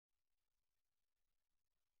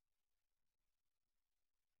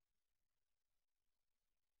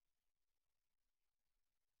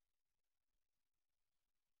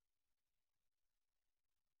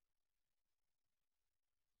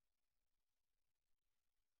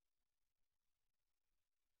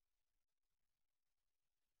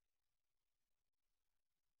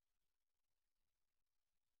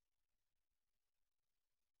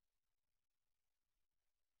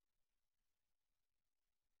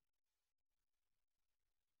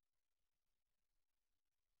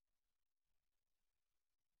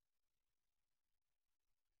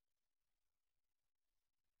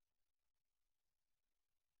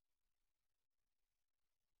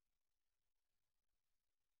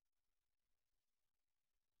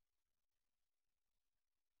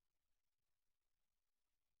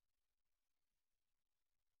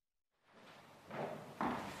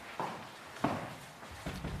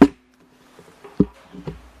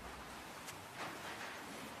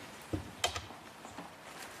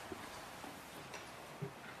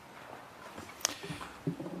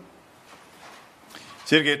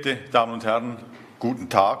Sehr geehrte Damen und Herren, guten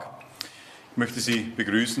Tag. Ich möchte Sie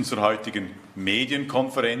begrüßen zur heutigen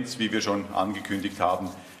Medienkonferenz. Wie wir schon angekündigt haben,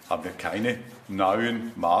 haben wir keine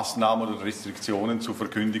neuen Maßnahmen oder Restriktionen zu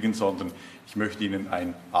verkündigen, sondern ich möchte Ihnen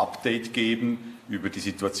ein Update geben über die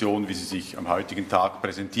Situation, wie sie sich am heutigen Tag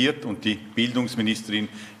präsentiert. Und die Bildungsministerin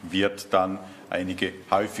wird dann einige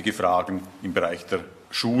häufige Fragen im Bereich der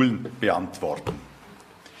Schulen beantworten.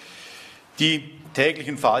 Die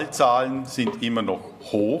täglichen Fallzahlen sind immer noch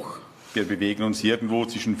hoch. Wir bewegen uns irgendwo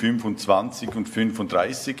zwischen 25 und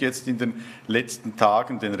 35 jetzt in den letzten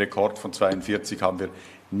Tagen. Den Rekord von 42 haben wir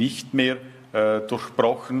nicht mehr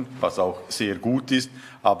durchbrochen, was auch sehr gut ist.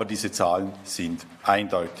 Aber diese Zahlen sind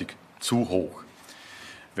eindeutig zu hoch.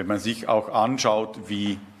 Wenn man sich auch anschaut,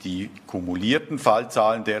 wie die kumulierten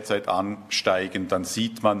Fallzahlen derzeit ansteigen, dann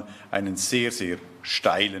sieht man einen sehr, sehr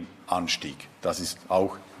steilen Anstieg. Das ist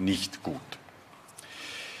auch nicht gut.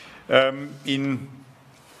 In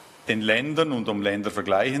den Ländern, und um Länder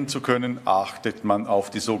vergleichen zu können, achtet man auf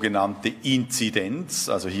die sogenannte Inzidenz.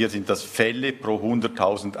 Also hier sind das Fälle pro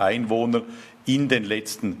 100.000 Einwohner in den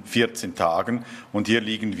letzten 14 Tagen. Und hier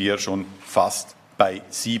liegen wir schon fast bei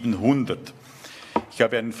 700. Ich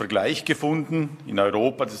habe einen Vergleich gefunden in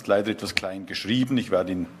Europa, das ist leider etwas klein geschrieben. Ich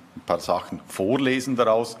werde Ihnen ein paar Sachen vorlesen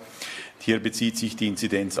daraus. Hier bezieht sich die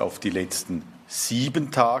Inzidenz auf die letzten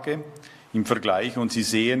 7 Tage im Vergleich. Und Sie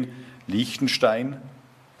sehen, Liechtenstein,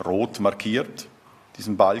 rot markiert,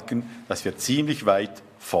 diesen Balken, dass wir ziemlich weit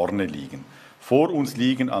vorne liegen. Vor uns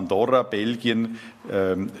liegen Andorra, Belgien,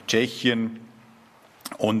 Tschechien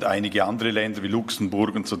und einige andere Länder wie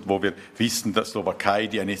Luxemburg, und so, wo wir wissen, dass Slowakei,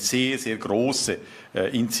 die eine sehr, sehr große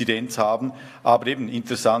Inzidenz haben. Aber eben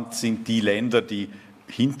interessant sind die Länder, die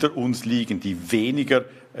hinter uns liegen, die weniger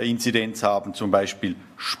Inzidenz haben. Zum Beispiel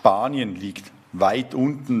Spanien liegt weit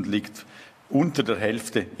unten, liegt unter der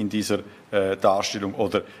Hälfte in dieser Darstellung,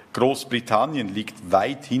 oder Großbritannien liegt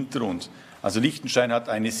weit hinter uns. Also Liechtenstein hat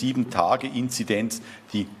eine 7-Tage-Inzidenz,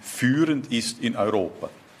 die führend ist in Europa.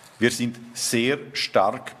 Wir sind sehr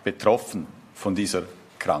stark betroffen von dieser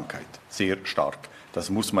Krankheit, sehr stark. Das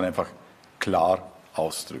muss man einfach klar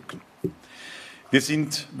ausdrücken.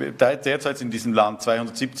 Derzeit sind in diesem Land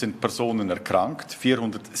 217 Personen erkrankt,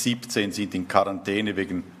 417 sind in Quarantäne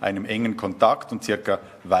wegen einem engen Kontakt und circa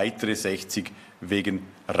weitere 60 wegen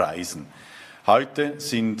Reisen. Heute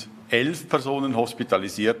sind 11 Personen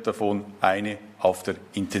hospitalisiert, davon eine auf der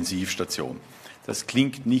Intensivstation. Das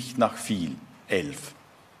klingt nicht nach viel, 11.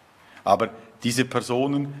 Aber diese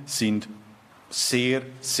Personen sind sehr,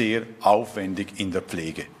 sehr aufwendig in der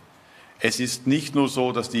Pflege. Es ist nicht nur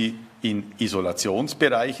so, dass die in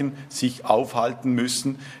Isolationsbereichen sich aufhalten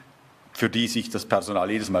müssen, für die sich das Personal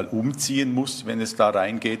jedes Mal umziehen muss, wenn es da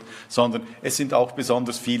reingeht, sondern es sind auch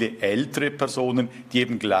besonders viele ältere Personen, die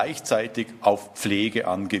eben gleichzeitig auf Pflege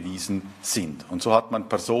angewiesen sind. Und so hat man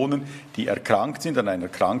Personen, die erkrankt sind an einer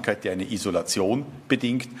Krankheit, die eine Isolation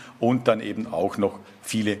bedingt und dann eben auch noch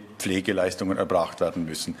viele Pflegeleistungen erbracht werden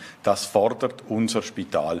müssen. Das fordert unser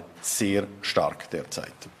Spital sehr stark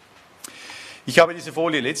derzeit. Ich habe diese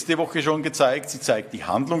Folie letzte Woche schon gezeigt. Sie zeigt die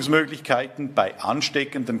Handlungsmöglichkeiten bei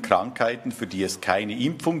ansteckenden Krankheiten, für die es keine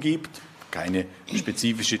Impfung gibt, keine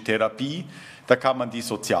spezifische Therapie. Da kann man die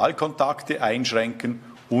Sozialkontakte einschränken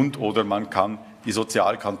oder man kann die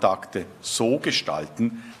Sozialkontakte so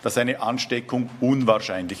gestalten, dass eine Ansteckung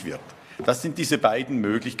unwahrscheinlich wird. Das sind diese beiden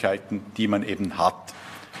Möglichkeiten, die man eben hat.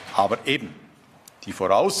 Aber eben, die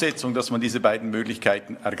Voraussetzung, dass man diese beiden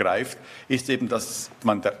Möglichkeiten ergreift, ist eben, dass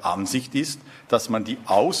man der Ansicht ist, dass man die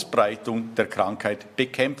Ausbreitung der Krankheit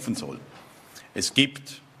bekämpfen soll. Es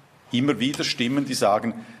gibt immer wieder Stimmen, die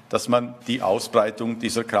sagen, dass man die Ausbreitung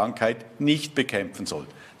dieser Krankheit nicht bekämpfen soll.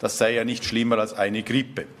 Das sei ja nicht schlimmer als eine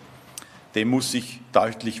Grippe. Dem muss ich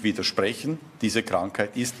deutlich widersprechen. Diese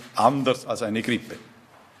Krankheit ist anders als eine Grippe.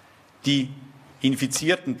 Die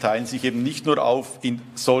Infizierten teilen sich eben nicht nur auf in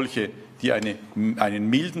solche, die einen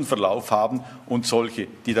milden Verlauf haben, und solche,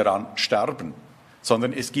 die daran sterben,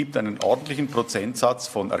 sondern es gibt einen ordentlichen Prozentsatz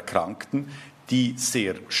von Erkrankten, die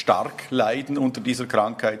sehr stark leiden unter dieser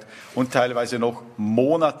Krankheit und teilweise noch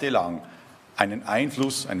monatelang einen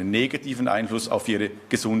negativen Einfluss auf ihre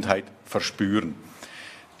Gesundheit verspüren.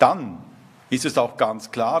 Dann ist es auch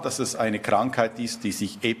ganz klar, dass es eine Krankheit ist, die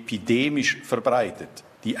sich epidemisch verbreitet,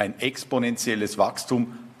 die ein exponentielles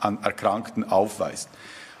Wachstum an Erkrankten aufweist.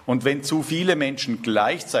 Und wenn zu viele Menschen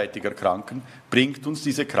gleichzeitig erkranken, bringt uns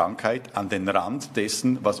diese Krankheit an den Rand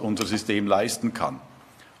dessen, was unser System leisten kann.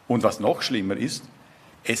 Und was noch schlimmer ist,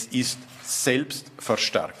 es ist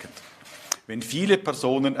selbstverstärkend. Wenn viele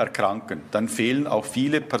Personen erkranken, dann fehlen auch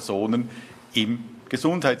viele Personen im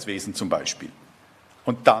Gesundheitswesen zum Beispiel.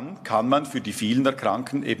 Und dann kann man für die vielen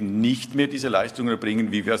Erkrankten eben nicht mehr diese Leistungen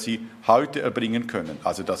erbringen, wie wir sie heute erbringen können.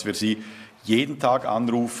 Also dass wir sie jeden Tag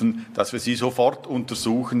anrufen, dass wir sie sofort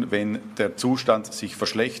untersuchen, wenn der Zustand sich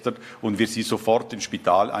verschlechtert und wir sie sofort ins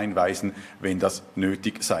Spital einweisen, wenn das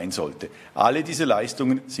nötig sein sollte. Alle diese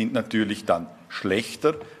Leistungen sind natürlich dann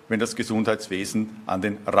schlechter, wenn das Gesundheitswesen an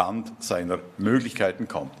den Rand seiner Möglichkeiten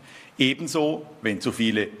kommt. Ebenso, wenn zu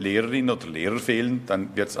viele Lehrerinnen oder Lehrer fehlen,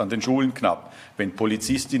 dann wird es an den Schulen knapp. Wenn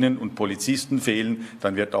Polizistinnen und Polizisten fehlen,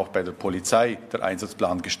 dann wird auch bei der Polizei der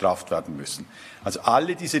Einsatzplan gestrafft werden müssen. Also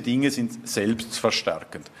alle diese Dinge sind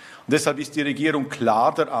selbstverstärkend. Und deshalb ist die Regierung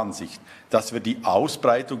klar der Ansicht, dass wir die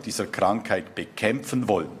Ausbreitung dieser Krankheit bekämpfen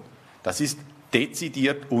wollen. Das ist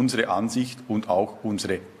dezidiert unsere Ansicht und auch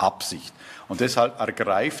unsere Absicht. Und deshalb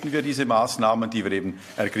ergreifen wir diese Maßnahmen, die wir eben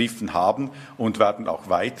ergriffen haben, und werden auch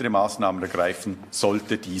weitere Maßnahmen ergreifen,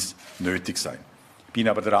 sollte dies nötig sein. Ich bin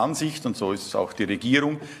aber der Ansicht, und so ist es auch die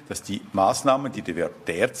Regierung, dass die Maßnahmen, die wir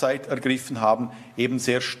derzeit ergriffen haben, eben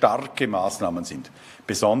sehr starke Maßnahmen sind.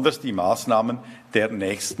 Besonders die Maßnahmen der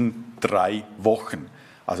nächsten 3 Wochen.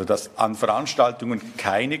 Also dass an Veranstaltungen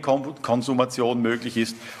keine Konsumation möglich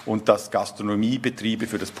ist und dass Gastronomiebetriebe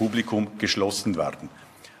für das Publikum geschlossen werden.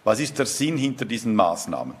 Was ist der Sinn hinter diesen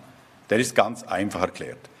Maßnahmen? Der ist ganz einfach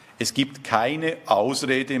erklärt. Es gibt keine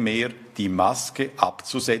Ausrede mehr, die Maske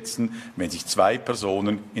abzusetzen, wenn sich 2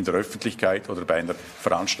 Personen in der Öffentlichkeit oder bei einer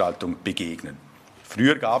Veranstaltung begegnen.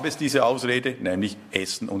 Früher gab es diese Ausrede, nämlich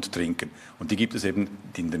Essen und Trinken. Und die gibt es eben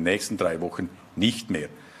in den nächsten 3 Wochen nicht mehr.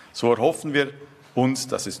 So erhoffen wir uns,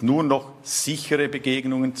 dass es nur noch sichere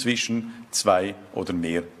Begegnungen zwischen 2 oder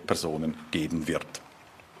mehr Personen geben wird.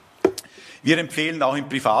 Wir empfehlen auch im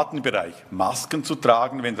privaten Bereich, Masken zu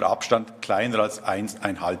tragen, wenn der Abstand kleiner als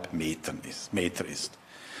 1,5 Meter ist.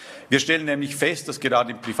 Wir stellen nämlich fest, dass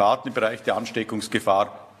gerade im privaten Bereich die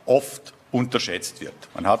Ansteckungsgefahr oft unterschätzt wird.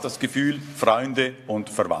 Man hat das Gefühl, Freunde und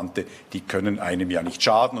Verwandte, die können einem ja nicht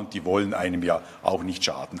schaden und die wollen einem ja auch nicht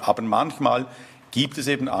schaden. Aber manchmal gibt es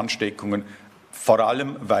eben Ansteckungen, vor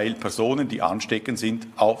allem weil Personen, die ansteckend sind,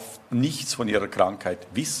 auch nichts von ihrer Krankheit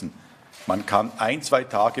wissen. Man kann 1-2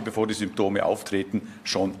 Tage, bevor die Symptome auftreten,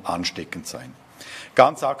 schon ansteckend sein.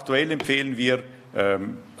 Ganz aktuell empfehlen wir,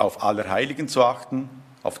 auf Allerheiligen zu achten.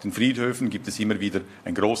 Auf den Friedhöfen gibt es immer wieder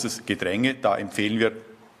ein großes Gedränge. Da empfehlen wir,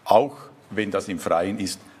 auch wenn das im Freien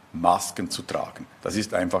ist, Masken zu tragen. Das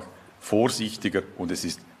ist einfach vorsichtiger und es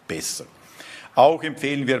ist besser. Auch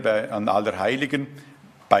empfehlen wir an Allerheiligen,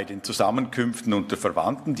 bei den Zusammenkünften unter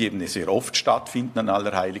Verwandten, die eben sehr oft stattfinden an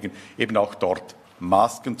Allerheiligen, eben auch dort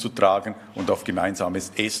Masken zu tragen und auf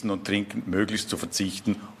gemeinsames Essen und Trinken möglichst zu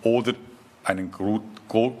verzichten oder einen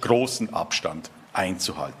großen Abstand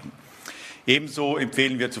einzuhalten. Ebenso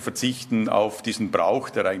empfehlen wir zu verzichten auf diesen Brauch,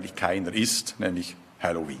 der eigentlich keiner ist, nämlich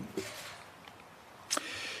Halloween.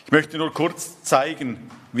 Ich möchte nur kurz zeigen,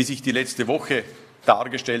 wie sich die letzte Woche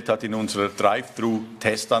dargestellt hat in unserer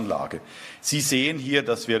Drive-Thru-Testanlage. Sie sehen hier,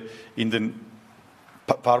 dass wir in den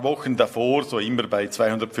paar Wochen davor so immer bei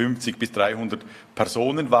 250 bis 300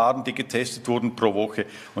 Personen waren, die getestet wurden pro Woche.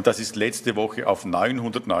 Und das ist letzte Woche auf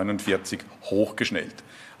 949 hochgeschnellt.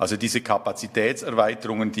 Also diese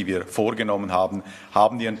Kapazitätserweiterungen, die wir vorgenommen haben,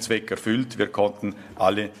 haben ihren Zweck erfüllt. Wir konnten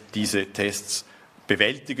alle diese Tests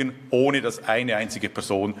bewältigen, ohne dass eine einzige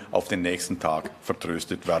Person auf den nächsten Tag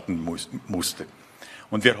vertröstet werden musste.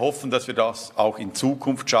 Und wir hoffen, dass wir das auch in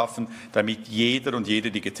Zukunft schaffen, damit jeder und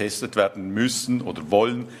jede, die getestet werden müssen oder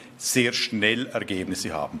wollen, sehr schnell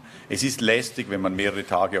Ergebnisse haben. Es ist lästig, wenn man mehrere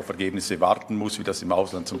Tage auf Ergebnisse warten muss, wie das im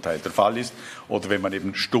Ausland zum Teil der Fall ist, oder wenn man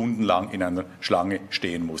eben stundenlang in einer Schlange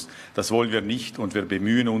stehen muss. Das wollen wir nicht und wir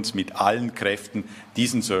bemühen uns mit allen Kräften,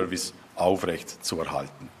 diesen Service aufrecht zu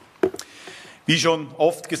erhalten. Wie schon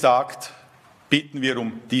oft gesagt, bitten wir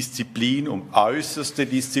um Disziplin, um äußerste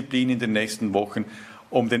Disziplin in den nächsten Wochen,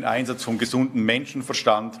 um den Einsatz von gesundem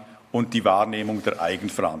Menschenverstand und die Wahrnehmung der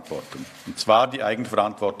Eigenverantwortung. Und zwar die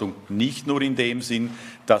Eigenverantwortung nicht nur in dem Sinn,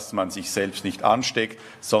 dass man sich selbst nicht ansteckt,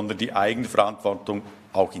 sondern die Eigenverantwortung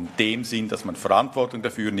auch in dem Sinn, dass man Verantwortung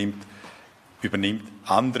dafür übernimmt,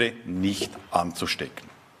 andere nicht anzustecken.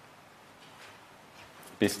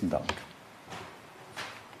 Besten Dank.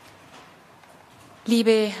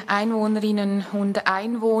 Liebe Einwohnerinnen und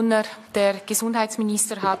Einwohner, der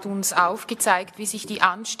Gesundheitsminister hat uns aufgezeigt, wie sich die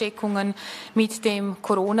Ansteckungen mit dem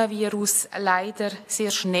Coronavirus leider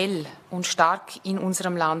sehr schnell und stark in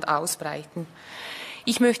unserem Land ausbreiten.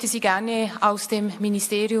 Ich möchte Sie gerne aus dem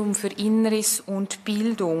Ministerium für Inneres und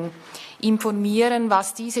Bildung informieren,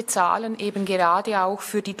 was diese Zahlen eben gerade auch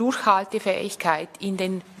für die Durchhaltefähigkeit in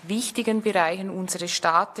den wichtigen Bereichen unseres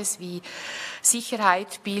Staates wie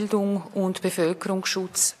Sicherheit, Bildung und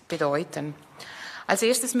Bevölkerungsschutz bedeuten. Als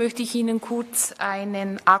erstes möchte ich Ihnen kurz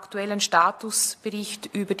einen aktuellen Statusbericht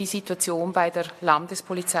über die Situation bei der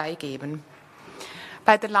Landespolizei geben.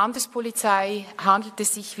 Bei der Landespolizei handelt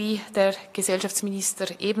es sich, wie der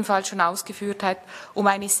Gesellschaftsminister ebenfalls schon ausgeführt hat, um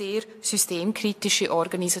eine sehr systemkritische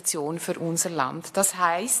Organisation für unser Land. Das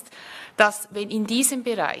heißt, dass wenn in diesem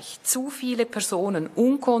Bereich zu viele Personen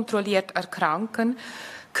unkontrolliert erkranken,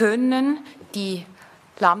 können die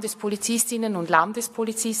Landespolizistinnen und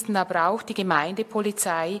Landespolizisten, aber auch die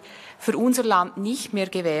Gemeindepolizei für unser Land nicht mehr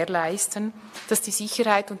gewährleisten, dass die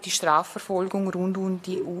Sicherheit und die Strafverfolgung rund um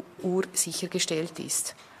die Uhr sichergestellt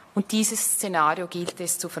ist. Und dieses Szenario gilt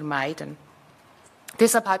es zu vermeiden.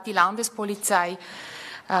 Deshalb hat die Landespolizei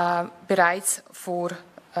bereits vor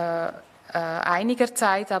einiger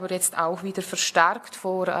Zeit, aber jetzt auch wieder verstärkt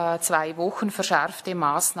vor 2 Wochen verschärfte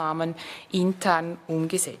Maßnahmen intern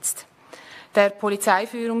umgesetzt. Der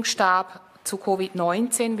Polizeiführungsstab zu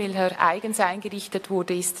Covid-19, welcher eigens eingerichtet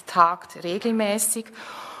wurde, tagt regelmäßig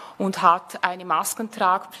und hat eine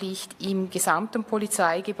Maskentragpflicht im gesamten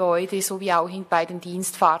Polizeigebäude sowie auch bei den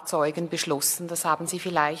Dienstfahrzeugen beschlossen. Das haben Sie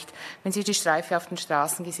vielleicht, wenn Sie die Streife auf den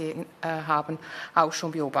Straßen gesehen haben, auch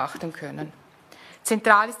schon beobachten können.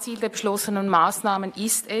 Zentrales Ziel der beschlossenen Maßnahmen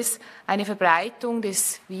ist es, eine Verbreitung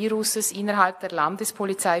des Viruses innerhalb der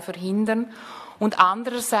Landespolizei verhindern und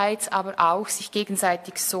andererseits aber auch sich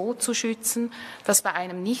gegenseitig so zu schützen, dass bei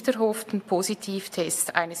einem nicht erhofften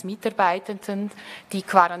Positivtest eines Mitarbeitenden die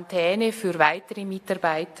Quarantäne für weitere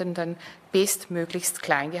Mitarbeitenden bestmöglichst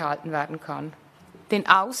klein gehalten werden kann. Denn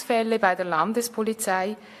Ausfälle bei der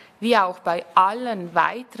Landespolizei wie auch bei allen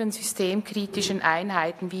weiteren systemkritischen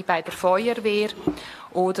Einheiten wie bei der Feuerwehr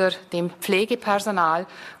oder dem Pflegepersonal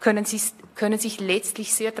können sich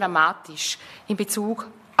letztlich sehr dramatisch in Bezug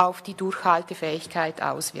auf die Durchhaltefähigkeit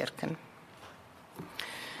auswirken.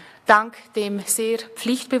 Dank dem sehr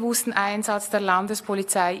pflichtbewussten Einsatz der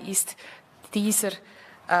Landespolizei ist diese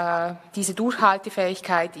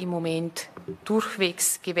Durchhaltefähigkeit im Moment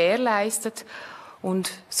durchwegs gewährleistet.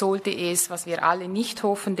 Und sollte es, was wir alle nicht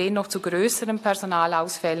hoffen, dennoch zu größeren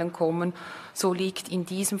Personalausfällen kommen, so liegt in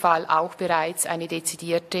diesem Fall auch bereits eine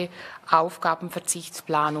dezidierte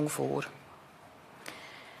Aufgabenverzichtsplanung vor.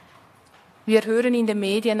 Wir hören in den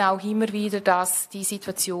Medien auch immer wieder, dass die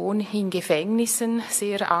Situation in Gefängnissen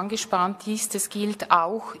sehr angespannt ist. Es gilt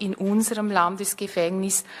auch in unserem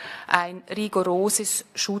Landesgefängnis ein rigoroses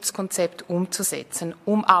Schutzkonzept umzusetzen,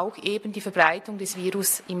 um auch eben die Verbreitung des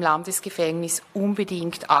Virus im Landesgefängnis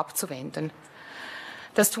unbedingt abzuwenden.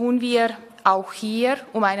 Das tun wir auch hier,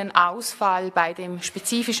 um einen Ausfall bei dem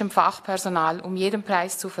spezifischen Fachpersonal um jeden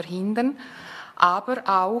Preis zu verhindern, aber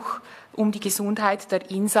auch um die Gesundheit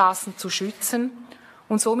der Insassen zu schützen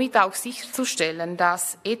und somit auch sicherzustellen,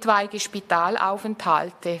 dass etwaige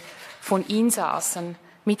Spitalaufenthalte von Insassen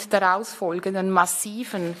mit daraus folgenden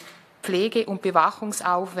massiven Pflege- und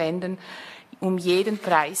Bewachungsaufwänden um jeden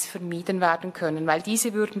Preis vermieden werden können, weil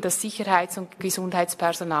diese würden das Sicherheits- und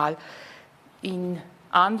Gesundheitspersonal in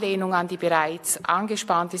Anlehnung an die bereits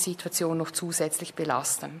angespannte Situation noch zusätzlich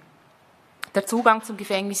belasten. Der Zugang zum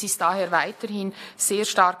Gefängnis ist daher weiterhin sehr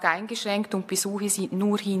stark eingeschränkt und Besuche sind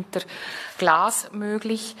nur hinter Glas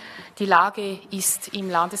möglich. Die Lage ist im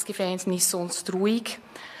Landesgefängnis sonst ruhig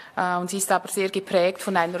und sie ist aber sehr geprägt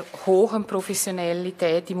von einer hohen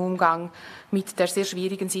Professionalität im Umgang mit der sehr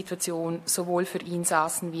schwierigen Situation, sowohl für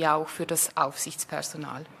Insassen wie auch für das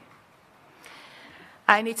Aufsichtspersonal.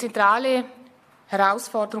 Eine zentrale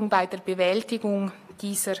Herausforderung bei der Bewältigung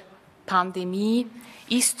dieser Pandemie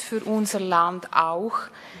ist für unser Land auch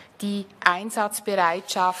die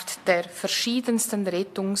Einsatzbereitschaft der verschiedensten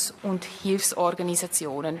Rettungs- und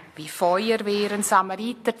Hilfsorganisationen wie Feuerwehren,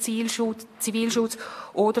 Samariter, Zivilschutz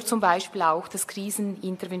oder zum Beispiel auch das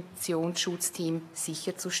Kriseninterventionsschutzteam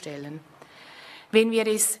sicherzustellen. Wenn wir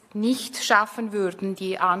es nicht schaffen würden,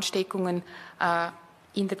 die Ansteckungen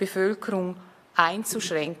in der Bevölkerung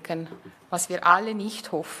einzuschränken, was wir alle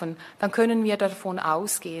nicht hoffen, dann können wir davon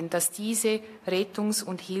ausgehen, dass diese Rettungs-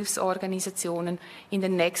 und Hilfsorganisationen in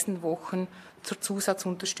den nächsten Wochen zur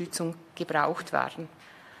Zusatzunterstützung gebraucht werden.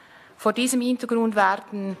 Vor diesem Hintergrund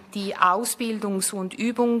werden die Ausbildungs- und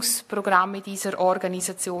Übungsprogramme dieser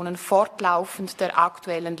Organisationen fortlaufend der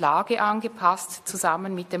aktuellen Lage angepasst,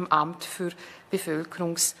 zusammen mit dem Amt für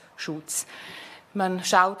Bevölkerungsschutz. Man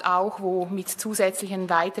schaut auch, wo mit zusätzlichen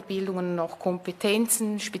Weiterbildungen noch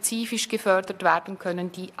Kompetenzen spezifisch gefördert werden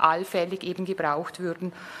können, die allfällig eben gebraucht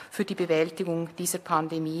würden für die Bewältigung dieser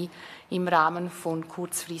Pandemie im Rahmen von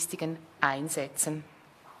kurzfristigen Einsätzen.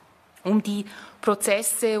 Um die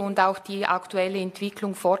Prozesse und auch die aktuelle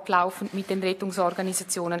Entwicklung fortlaufend mit den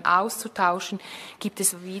Rettungsorganisationen auszutauschen, gibt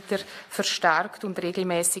es wieder verstärkt und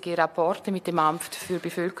regelmäßige Rapporte mit dem Amt für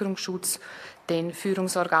Bevölkerungsschutz, den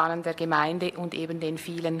Führungsorganen der Gemeinde und eben den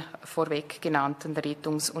vielen vorweg genannten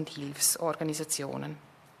Rettungs- und Hilfsorganisationen.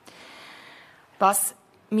 Was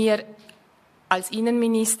mir als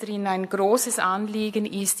Innenministerin ein großes Anliegen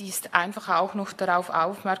ist einfach auch noch darauf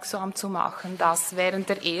aufmerksam zu machen, dass während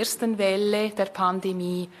der ersten Welle der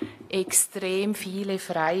Pandemie extrem viele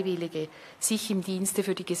Freiwillige sich im Dienste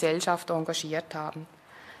für die Gesellschaft engagiert haben.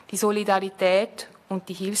 Die Solidarität und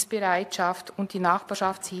die Hilfsbereitschaft und die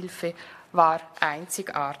Nachbarschaftshilfe war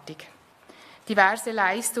einzigartig. Diverse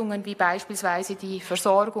Leistungen wie beispielsweise die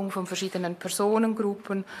Versorgung von verschiedenen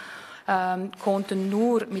Personengruppen konnten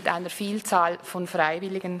nur mit einer Vielzahl von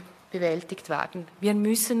Freiwilligen bewältigt werden. Wir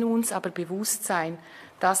müssen uns aber bewusst sein,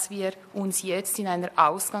 dass wir uns jetzt in einer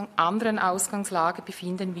anderen Ausgangslage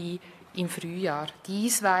befinden wie im Frühjahr.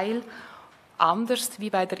 Dies, weil, anders wie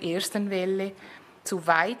bei der ersten Welle, zu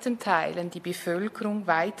weiten Teilen die Bevölkerung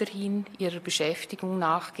weiterhin ihrer Beschäftigung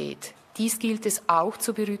nachgeht. Dies gilt es auch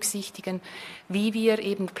zu berücksichtigen, wie wir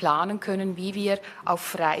eben planen können, wie wir auf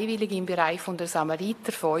Freiwillige im Bereich von der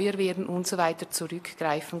Samariter, Feuerwehren und so weiter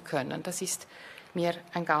zurückgreifen können. Das ist mir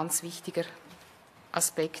ein ganz wichtiger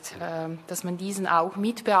Aspekt, dass man diesen auch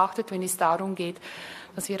mit beachtet, wenn es darum geht,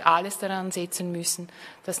 dass wir alles daran setzen müssen,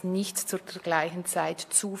 dass nicht zur gleichen Zeit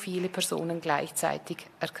zu viele Personen gleichzeitig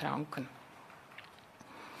erkranken.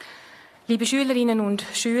 Liebe Schülerinnen und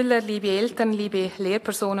Schüler, liebe Eltern, liebe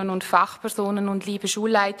Lehrpersonen und Fachpersonen und liebe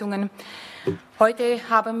Schulleitungen, heute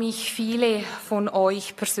haben mich viele von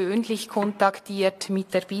euch persönlich kontaktiert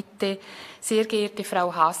mit der Bitte, sehr geehrte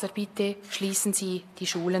Frau Hasler, bitte schließen Sie die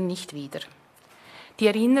Schulen nicht wieder. Die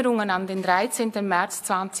Erinnerungen an den 13. März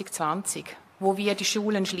 2020, wo wir die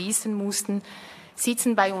Schulen schließen mussten,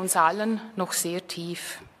 sitzen bei uns allen noch sehr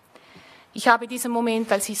tief. Ich habe diesen Moment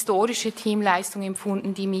als historische Teamleistung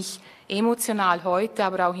empfunden, die mich emotional heute,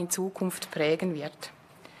 aber auch in Zukunft prägen wird.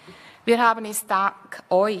 Wir haben es dank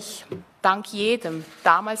euch, dank jedem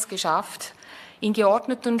damals geschafft, in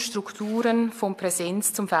geordneten Strukturen vom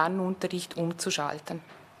Präsenz zum Fernunterricht umzuschalten.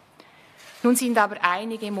 Nun sind aber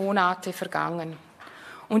einige Monate vergangen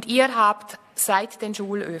und ihr habt seit den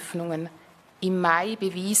Schulöffnungen im Mai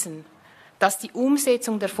bewiesen, dass die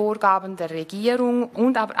Umsetzung der Vorgaben der Regierung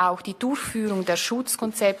und aber auch die Durchführung der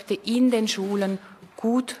Schutzkonzepte in den Schulen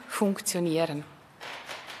gut funktionieren.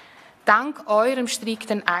 Dank eurem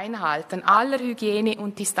strikten Einhalten aller Hygiene-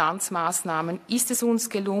 und Distanzmaßnahmen ist es uns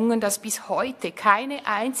gelungen, dass bis heute keine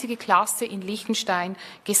einzige Klasse in Liechtenstein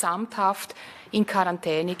gesamthaft in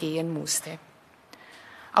Quarantäne gehen musste.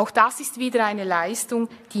 Auch das ist wieder eine Leistung,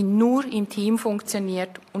 die nur im Team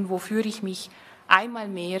funktioniert und wofür ich mich einmal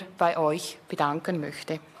mehr bei euch bedanken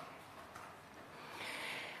möchte.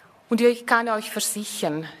 Und ich kann euch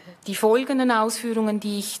versichern, die folgenden Ausführungen,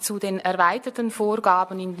 die ich zu den erweiterten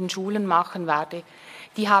Vorgaben in den Schulen machen werde,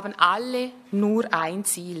 die haben alle nur ein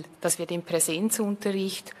Ziel, dass wir den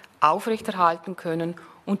Präsenzunterricht aufrechterhalten können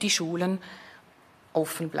und die Schulen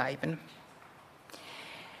offen bleiben.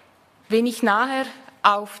 Wenn ich nachher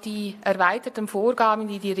auf die erweiterten Vorgaben,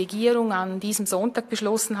 die die Regierung an diesem Sonntag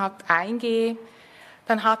beschlossen hat, eingehe,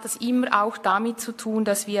 dann hat das immer auch damit zu tun,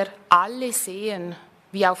 dass wir alle sehen,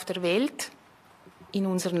 wie auf der Welt, in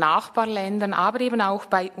unseren Nachbarländern, aber eben auch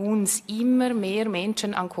bei uns immer mehr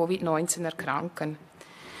Menschen an Covid-19 erkranken.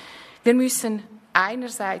 Wir müssen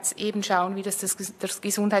einerseits eben schauen, wie das der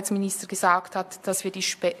Gesundheitsminister gesagt hat, dass wir die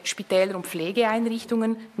Spitäler und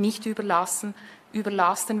Pflegeeinrichtungen nicht überlasten.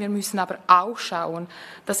 Wir müssen aber auch schauen,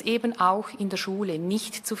 dass eben auch in der Schule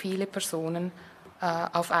nicht zu viele Personen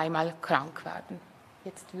auf einmal krank werden.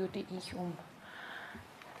 Jetzt würde ich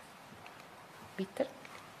Bitte.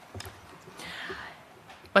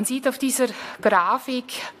 Man sieht auf dieser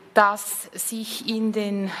Grafik, dass sich in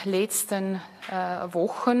den letzten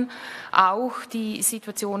Wochen auch die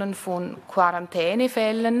Situationen von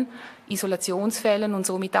Quarantänefällen, Isolationsfällen und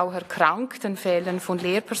somit auch erkrankten Fällen von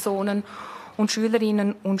Lehrpersonen und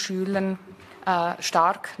Schülerinnen und Schülern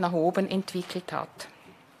stark nach oben entwickelt hat.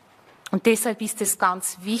 Und deshalb ist es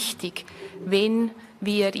ganz wichtig, wenn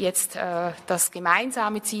wir jetzt das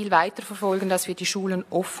gemeinsame Ziel weiterverfolgen, dass wir die Schulen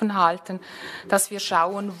offen halten, dass wir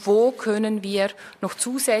schauen, wo können wir noch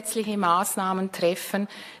zusätzliche Maßnahmen treffen,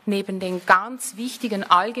 neben den ganz wichtigen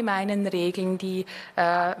allgemeinen Regeln, die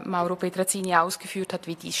Mauro Pedrazzini ausgeführt hat,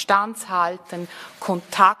 wie Distanz halten,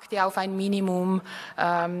 Kontakte auf ein Minimum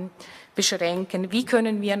beschränken. Wie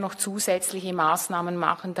können wir noch zusätzliche Maßnahmen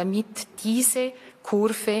machen, damit diese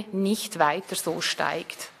Kurve nicht weiter so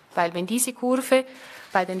steigt? Weil wenn diese Kurve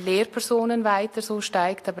bei den Lehrpersonen weiter so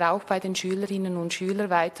steigt, aber auch bei den Schülerinnen und Schülern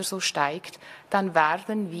weiter so steigt, dann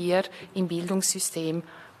werden wir im Bildungssystem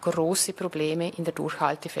große Probleme in der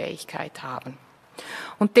Durchhaltefähigkeit haben.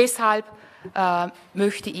 Und deshalb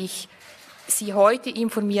möchte ich Sie heute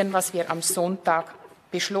informieren, was wir am Sonntag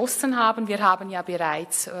beschlossen haben. Wir haben ja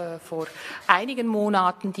bereits vor einigen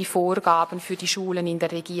Monaten die Vorgaben für die Schulen in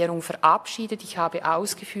der Regierung verabschiedet. Ich habe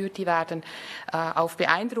ausgeführt, die werden auf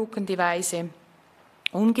beeindruckende Weise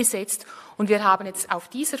umgesetzt. Und wir haben jetzt auf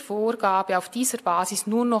dieser Vorgabe, auf dieser Basis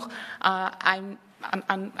nur noch an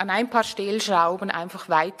ein paar Stellschrauben einfach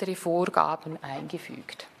weitere Vorgaben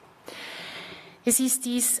eingefügt. Es ist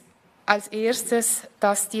dies als erstes,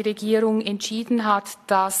 dass die Regierung entschieden hat,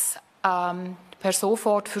 dass per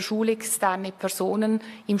sofort für schulexterne Personen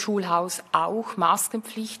im Schulhaus auch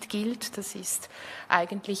Maskenpflicht gilt. Das ist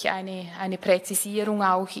eigentlich eine Präzisierung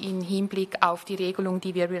auch im Hinblick auf die Regelung,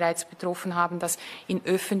 die wir bereits betroffen haben, dass in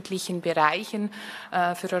öffentlichen Bereichen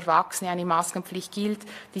für Erwachsene eine Maskenpflicht gilt.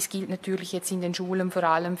 Dies gilt natürlich jetzt in den Schulen vor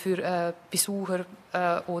allem für Besucher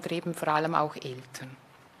oder eben vor allem auch Eltern.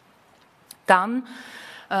 Dann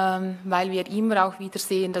weil wir immer auch wieder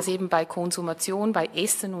sehen, dass eben bei Konsumation, bei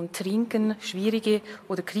Essen und Trinken schwierige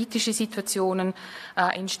oder kritische Situationen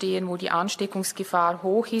entstehen, wo die Ansteckungsgefahr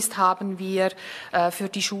hoch ist, haben wir für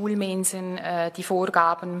die Schulmensen die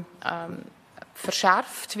Vorgaben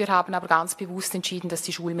verschärft. Wir haben aber ganz bewusst entschieden, dass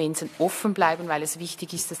die Schulmensen offen bleiben, weil es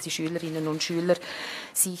wichtig ist, dass die Schülerinnen und Schüler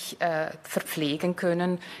sich verpflegen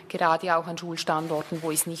können, gerade auch an Schulstandorten, wo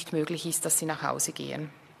es nicht möglich ist, dass sie nach Hause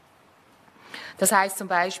gehen. Das heißt zum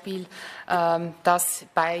Beispiel, dass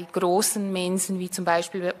bei großen Mensen, wie zum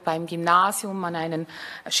Beispiel beim Gymnasium, man einen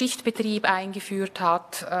Schichtbetrieb eingeführt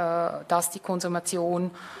hat, dass die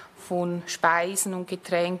Konsumation von Speisen und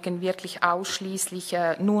Getränken wirklich ausschließlich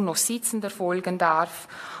nur noch sitzend erfolgen darf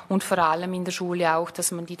und vor allem in der Schule auch,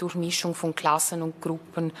 dass man die Durchmischung von Klassen und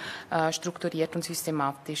Gruppen strukturiert und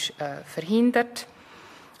systematisch verhindert.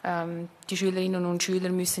 Die Schülerinnen und Schüler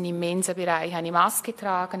müssen im Mensa-Bereich eine Maske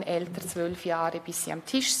tragen, älter 12 Jahre, bis sie am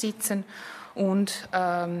Tisch sitzen. Und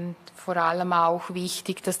vor allem auch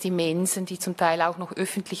wichtig, dass die Mensen, die zum Teil auch noch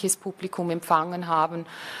öffentliches Publikum empfangen haben,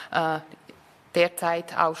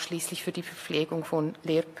 derzeit ausschließlich für die Verpflegung von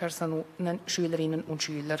Lehrpersonen, Schülerinnen und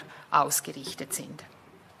Schülern ausgerichtet sind.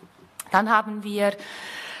 Dann haben wir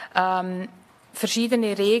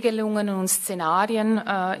verschiedene Regelungen und Szenarien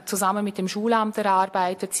zusammen mit dem Schulamt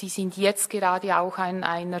erarbeitet. Sie sind jetzt gerade auch in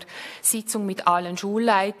einer Sitzung mit allen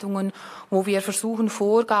Schulleitungen, wo wir versuchen,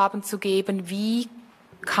 Vorgaben zu geben, wie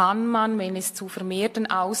kann man, wenn es zu vermehrten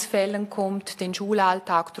Ausfällen kommt, den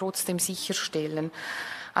Schulalltag trotzdem sicherstellen.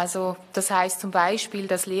 Also das heißt zum Beispiel,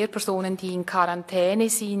 dass Lehrpersonen, die in Quarantäne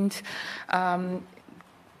sind,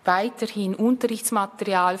 weiterhin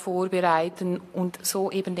Unterrichtsmaterial vorbereiten und so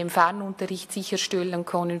eben den Fernunterricht sicherstellen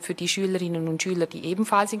können für die Schülerinnen und Schüler, die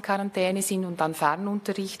ebenfalls in Quarantäne sind und dann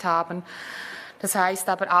Fernunterricht haben. Das heißt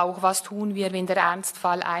aber auch, was tun wir, wenn der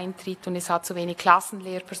Ernstfall eintritt und es hat zu wenig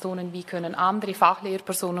Klassenlehrpersonen, wie können andere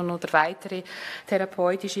Fachlehrpersonen oder weitere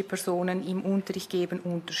therapeutische Personen im Unterricht geben,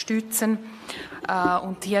 unterstützen.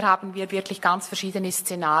 Und hier haben wir wirklich ganz verschiedene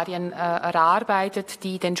Szenarien erarbeitet,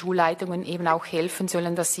 die den Schulleitungen eben auch helfen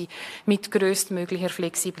sollen, dass sie mit größtmöglicher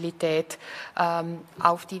Flexibilität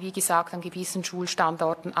auf die, wie gesagt, an gewissen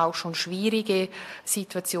Schulstandorten auch schon schwierige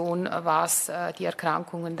Situation, was die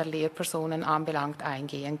Erkrankungen der Lehrpersonen anbelangt,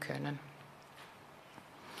 eingehen können.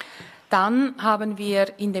 Dann haben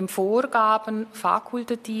wir in den Vorgaben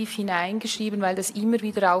fakultativ hineingeschrieben, weil das immer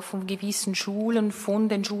wieder auch von gewissen Schulen, von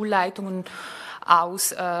den Schulleitungen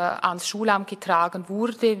aus ans Schulamt getragen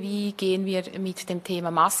wurde. Wie gehen wir mit dem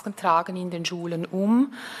Thema Maskentragen in den Schulen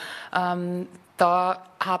um? Da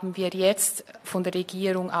haben wir jetzt von der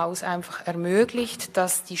Regierung aus einfach ermöglicht,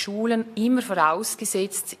 dass die Schulen immer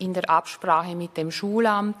vorausgesetzt in der Absprache mit dem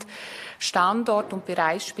Schulamt standort- und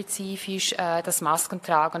bereichsspezifisch das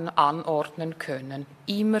Maskentragen anordnen können.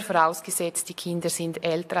 Immer vorausgesetzt, die Kinder sind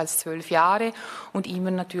älter als 12 Jahre und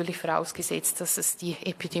immer natürlich vorausgesetzt, dass es die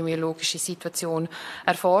epidemiologische Situation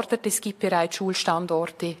erfordert. Es gibt bereits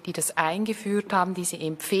Schulstandorte, die das eingeführt haben, diese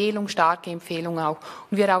Empfehlung, starke Empfehlung auch,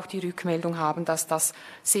 und wir auch die Rückmeldung haben, dass das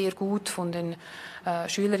sehr gut von den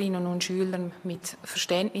Schülerinnen und Schülern mit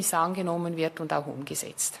Verständnis angenommen wird und auch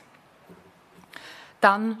umgesetzt.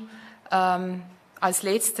 Dann als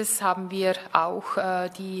letztes haben wir auch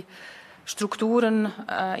die Strukturen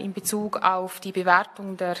in Bezug auf die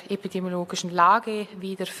Bewertung der epidemiologischen Lage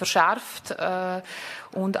wieder verschärft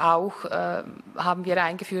und auch haben wir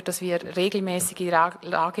eingeführt, dass wir regelmäßige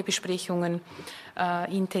Lagebesprechungen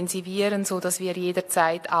intensivieren, so dass wir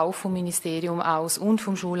jederzeit auch vom Ministerium aus und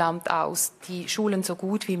vom Schulamt aus die Schulen so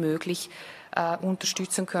gut wie möglich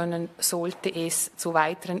unterstützen können, sollte es zu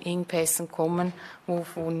weiteren Engpässen kommen,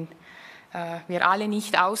 wovon wir alle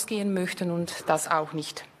nicht ausgehen möchten und das auch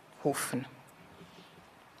nicht hoffen.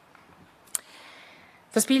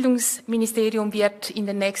 Das Bildungsministerium wird in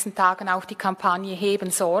den nächsten Tagen auch die Kampagne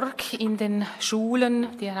Heben Sorg in den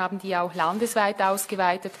Schulen, wir haben die auch landesweit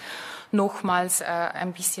ausgeweitet, nochmals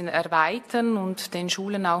ein bisschen erweitern und den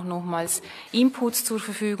Schulen auch nochmals Inputs zur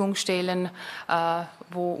Verfügung stellen,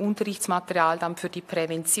 wo Unterrichtsmaterial dann für die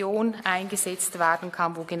Prävention eingesetzt werden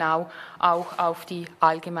kann, wo genau auch auf die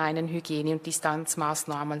allgemeinen Hygiene- und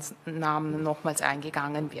Distanzmaßnahmen nochmals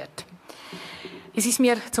eingegangen wird. Es ist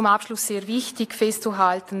mir zum Abschluss sehr wichtig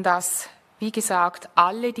festzuhalten, dass, wie gesagt,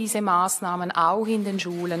 alle diese Maßnahmen auch in den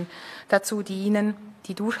Schulen dazu dienen,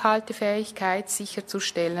 die Durchhaltefähigkeit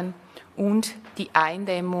sicherzustellen und die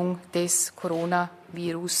Eindämmung des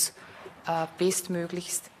Coronavirus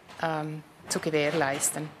bestmöglichst zu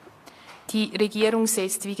gewährleisten. Die Regierung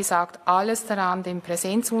setzt, wie gesagt, alles daran, den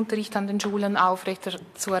Präsenzunterricht an den Schulen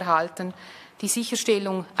aufrechtzuerhalten, die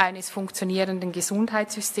Sicherstellung eines funktionierenden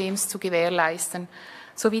Gesundheitssystems zu gewährleisten,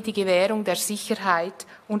 sowie die Gewährung der Sicherheit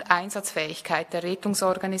und Einsatzfähigkeit der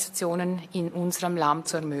Rettungsorganisationen in unserem Land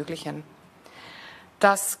zu ermöglichen.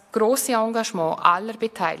 Das große Engagement aller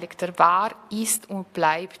Beteiligter war, ist und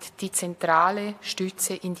bleibt die zentrale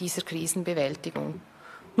Stütze in dieser Krisenbewältigung.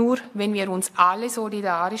 Nur wenn wir uns alle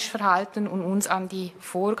solidarisch verhalten und uns an die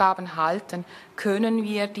Vorgaben halten, können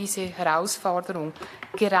wir diese Herausforderung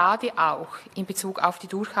gerade auch in Bezug auf die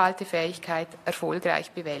Durchhaltefähigkeit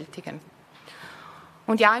erfolgreich bewältigen.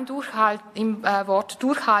 Und ja, im Wort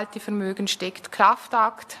Durchhaltevermögen steckt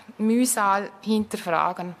Kraftakt, Mühsal,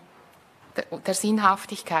 Hinterfragen der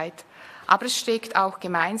Sinnhaftigkeit. Aber es steckt auch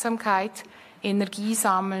Gemeinsamkeit, Energie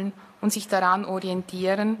sammeln und sich daran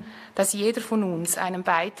orientieren, dass jeder von uns einen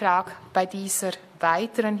Beitrag bei dieser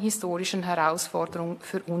weiteren historischen Herausforderung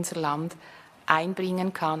für unser Land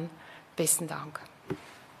einbringen kann. Besten Dank.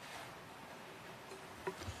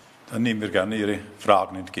 Dann nehmen wir gerne Ihre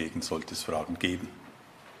Fragen entgegen, sollte es Fragen geben.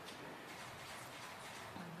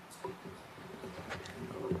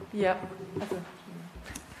 Ja, also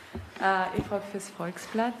ich frage fürs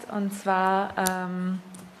Volksblatt und zwar,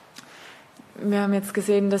 wir haben jetzt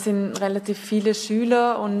gesehen, da sind relativ viele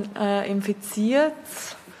Schüler infiziert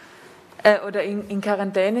oder in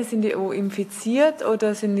Quarantäne. Sind die auch infiziert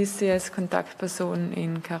oder sind sie als Kontaktpersonen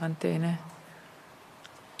in Quarantäne?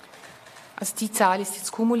 Also die Zahl ist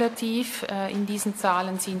jetzt kumulativ. In diesen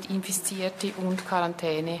Zahlen sind Infizierte und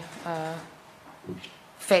Quarantänefälle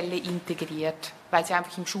integriert, weil sie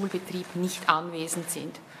einfach im Schulbetrieb nicht anwesend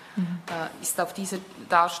sind. Auf dieser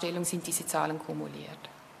Darstellung sind diese Zahlen kumuliert.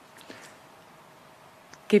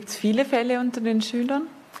 Gibt es viele Fälle unter den Schülern?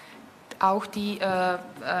 Auch die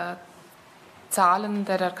Zahlen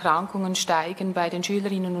der Erkrankungen steigen bei den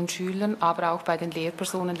Schülerinnen und Schülern, aber auch bei den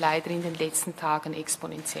Lehrpersonen leider in den letzten Tagen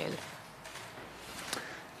exponentiell.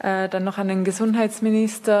 Dann noch an den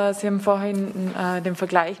Gesundheitsminister. Sie haben vorhin den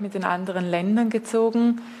Vergleich mit den anderen Ländern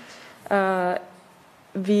gezogen.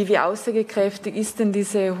 Wie aussagekräftig ist denn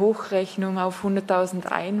diese Hochrechnung auf 100.000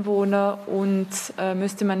 Einwohner und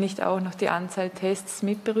müsste man nicht auch noch die Anzahl Tests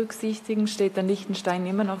mit berücksichtigen? Steht da Liechtenstein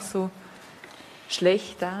immer noch so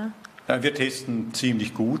schlecht da? Ja, wir testen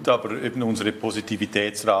ziemlich gut, aber eben unsere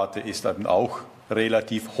Positivitätsrate ist eben auch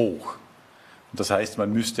relativ hoch. Und das heißt,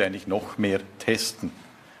 man müsste eigentlich noch mehr testen.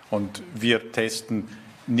 Und wir testen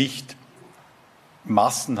nicht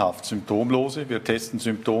massenhaft Symptomlose. Wir testen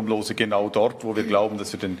Symptomlose genau dort, wo wir glauben,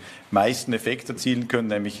 dass wir den meisten Effekt erzielen können,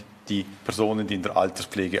 nämlich die Personen, die in der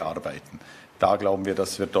Alterspflege arbeiten. Da glauben wir,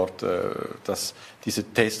 dass wir dort diese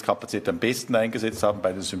Testkapazität am besten eingesetzt haben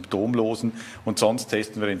bei den Symptomlosen. Und sonst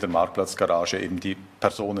testen wir in der Marktplatzgarage eben die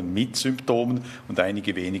Personen mit Symptomen und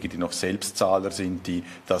einige wenige, die noch Selbstzahler sind, die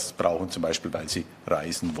das brauchen, zum Beispiel, weil sie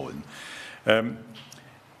reisen wollen.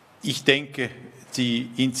 Ich denke,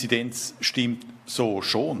 die Inzidenz stimmt so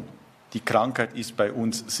schon. Die Krankheit ist bei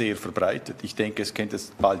uns sehr verbreitet. Ich denke, es kennt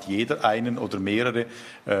jetzt bald jeder einen oder mehrere,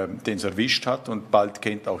 den es erwischt hat. Und bald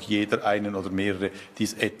kennt auch jeder einen oder mehrere, die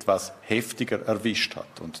es etwas heftiger erwischt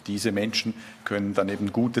hat. Und diese Menschen können dann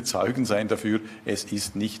eben gute Zeugen sein dafür, es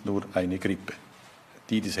ist nicht nur eine Grippe.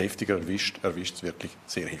 Die es heftiger erwischt, erwischt es wirklich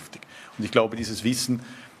sehr heftig. Und ich glaube, dieses Wissen,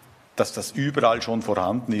 dass das überall schon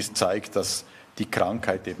vorhanden ist, zeigt, dass die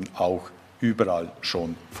Krankheit eben auch überall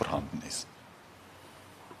schon vorhanden ist.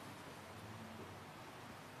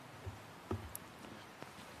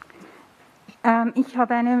 Ich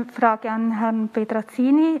habe eine Frage an Herrn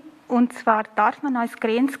Pedrazzini. Und zwar, darf man als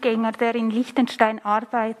Grenzgänger, der in Liechtenstein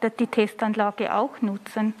arbeitet, die Testanlage auch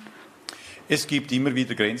nutzen? Es gibt immer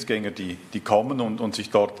wieder Grenzgänger, die kommen und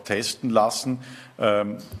sich dort testen lassen.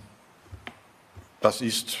 Das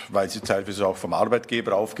ist, weil sie teilweise auch vom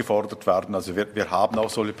Arbeitgeber aufgefordert werden. Also wir haben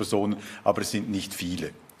auch solche Personen, aber es sind nicht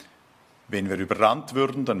viele. Wenn wir überrannt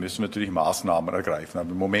würden, dann müssen wir natürlich Maßnahmen ergreifen.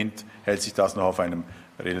 Aber im Moment hält sich das noch auf einem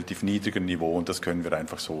relativ niedrigen Niveau und das können wir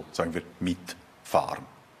einfach so, sagen wir, mitfahren.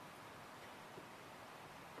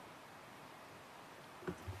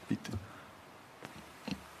 Bitte.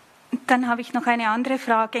 Dann habe ich noch eine andere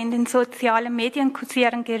Frage. In den sozialen Medien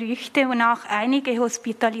kursieren Gerüchte, wonach einige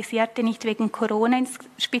Hospitalisierte nicht wegen Corona ins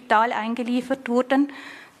Spital eingeliefert wurden,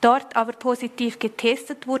 dort aber positiv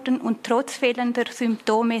getestet wurden und trotz fehlender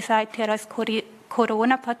Symptome seither als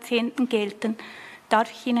Corona-Patienten gelten.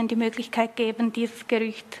 Darf ich Ihnen die Möglichkeit geben, dieses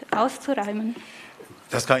Gerücht auszuräumen?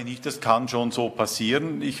 Das kann ich nicht, das kann schon so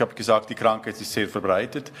passieren. Ich habe gesagt, die Krankheit ist sehr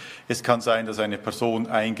verbreitet. Es kann sein, dass eine Person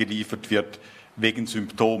eingeliefert wird wegen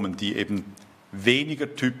Symptomen, die eben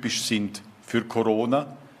weniger typisch sind für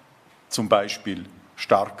Corona, zum Beispiel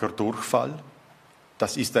starker Durchfall.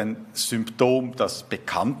 Das ist ein Symptom, das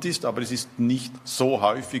bekannt ist, aber es ist nicht so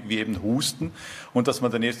häufig wie eben Husten. Und dass man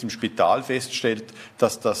dann erst im Spital feststellt,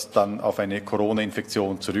 dass das dann auf eine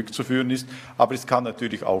Corona-Infektion zurückzuführen ist. Aber es kann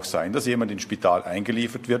natürlich auch sein, dass jemand ins Spital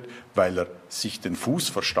eingeliefert wird, weil er sich den Fuß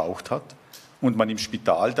verstaucht hat und man im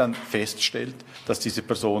Spital dann feststellt, dass diese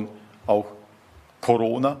Person auch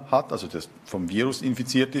Corona hat, also das vom Virus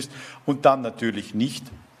infiziert ist und dann natürlich nicht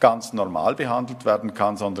ganz normal behandelt werden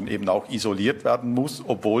kann, sondern eben auch isoliert werden muss,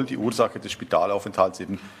 obwohl die Ursache des Spitalaufenthalts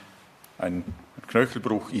eben ein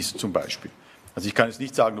Knöchelbruch ist zum Beispiel. Also ich kann jetzt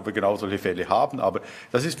nicht sagen, ob wir genau solche Fälle haben, aber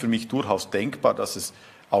das ist für mich durchaus denkbar, dass es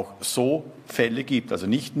auch so Fälle gibt, also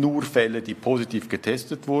nicht nur Fälle, die positiv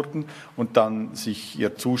getestet wurden und dann sich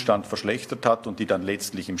ihr Zustand verschlechtert hat und die dann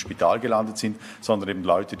letztlich im Spital gelandet sind, sondern eben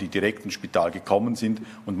Leute, die direkt ins Spital gekommen sind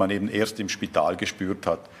und man eben erst im Spital gespürt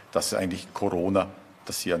hat, dass eigentlich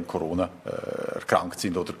dass sie an Corona erkrankt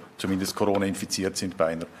sind oder zumindest Corona infiziert sind bei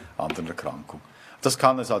einer anderen Erkrankung. Das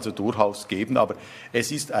kann es also durchaus geben, aber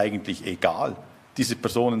es ist eigentlich egal. Diese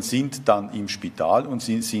Personen sind dann im Spital und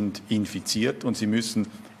sie sind infiziert und sie müssen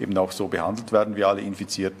eben auch so behandelt werden wie alle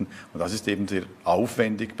Infizierten. Und das ist eben sehr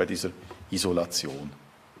aufwendig bei dieser Isolation.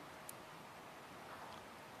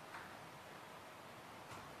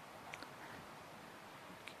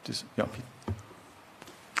 Ja, bitte.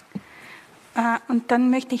 Und dann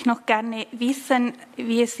möchte ich noch gerne wissen,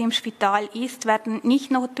 wie es im Spital ist. Werden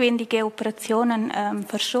nicht notwendige Operationen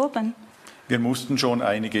verschoben? Wir mussten schon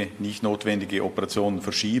einige nicht notwendige Operationen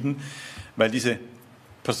verschieben, weil diese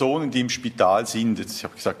Personen, die im Spital sind, jetzt, ich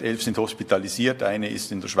habe gesagt, 11 sind hospitalisiert, eine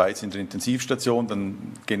ist in der Schweiz in der Intensivstation,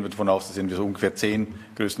 dann gehen wir davon aus, dass wir so ungefähr 10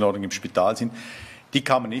 Größenordnungen im Spital sind, die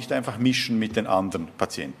kann man nicht einfach mischen mit den anderen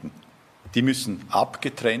Patienten. Die müssen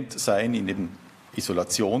abgetrennt sein in eben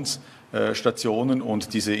Isolationsstationen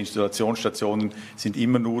und diese Isolationsstationen sind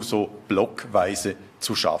immer nur so blockweise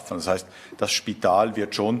zu schaffen. Das heißt, das Spital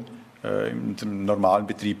wird schon im normalen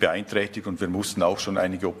Betrieb beeinträchtigt und wir mussten auch schon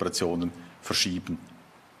einige Operationen verschieben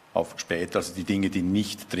auf später, also die Dinge, die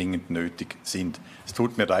nicht dringend nötig sind. Es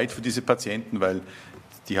tut mir leid für diese Patienten, weil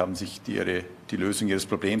die haben sich die Lösung ihres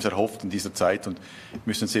Problems erhofft in dieser Zeit und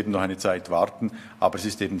müssen jetzt eben noch eine Zeit warten. Aber es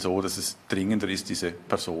ist eben so, dass es dringender ist, diese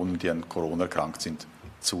Personen, die an Corona erkrankt sind,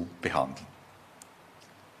 zu behandeln.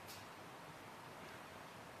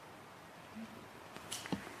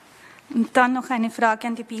 Und dann noch eine Frage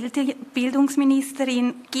an die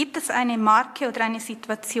Bildungsministerin. Gibt es eine Marke oder eine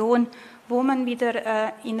Situation, wo man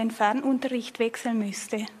wieder in den Fernunterricht wechseln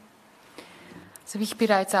müsste? Also wie ich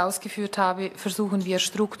bereits ausgeführt habe, versuchen wir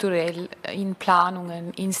strukturell in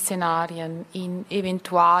Planungen, in Szenarien, in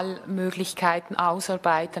Eventualmöglichkeiten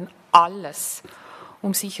ausarbeiten, alles,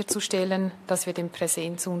 um sicherzustellen, dass wir den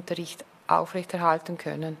Präsenzunterricht aufrechterhalten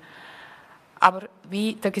können. Aber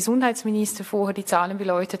wie der Gesundheitsminister vorher die Zahlen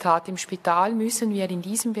beleuchtet hat, im Spital müssen wir in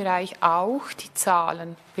diesem Bereich auch die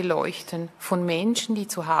Zahlen beleuchten von Menschen, die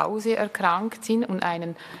zu Hause erkrankt sind und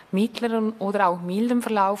einen mittleren oder auch milden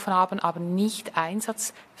Verlauf haben, aber nicht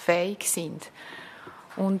einsatzfähig sind.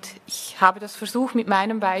 Und ich habe das versucht, mit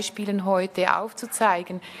meinen Beispielen heute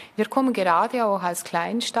aufzuzeigen. Wir kommen gerade auch als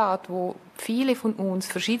Kleinstaat, wo viele von uns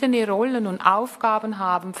verschiedene Rollen und Aufgaben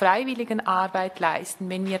haben, Freiwilligenarbeit leisten,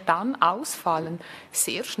 wenn wir dann ausfallen,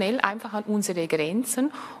 sehr schnell einfach an unsere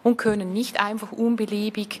Grenzen und können nicht einfach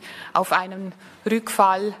unbeliebig auf einen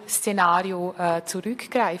Rückfallszenario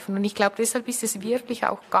zurückgreifen. Und ich glaube, deshalb ist es wirklich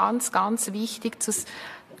auch ganz, ganz wichtig,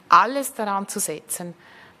 alles daran zu setzen,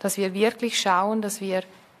 dass wir wirklich schauen, dass wir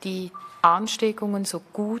die Ansteckungen so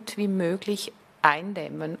gut wie möglich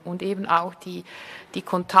eindämmen und eben auch die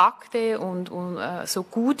Kontakte und so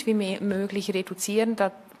gut wie möglich reduzieren.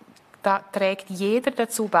 Da trägt jeder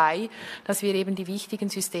dazu bei, dass wir eben die wichtigen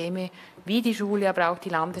Systeme wie die Schule, aber auch die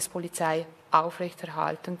Landespolizei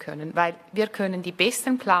aufrechterhalten können. Weil wir können die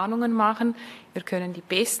besten Planungen machen, wir können die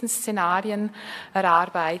besten Szenarien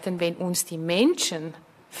erarbeiten, wenn uns die Menschen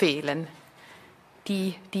fehlen,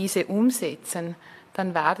 die diese umsetzen,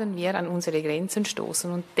 dann werden wir an unsere Grenzen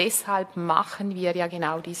stoßen. Und deshalb machen wir ja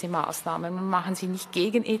genau diese Maßnahmen. Wir machen sie nicht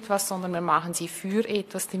gegen etwas, sondern wir machen sie für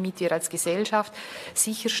etwas, damit wir als Gesellschaft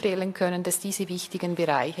sicherstellen können, dass diese wichtigen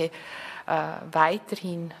Bereiche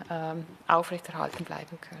weiterhin aufrechterhalten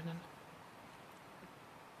bleiben können.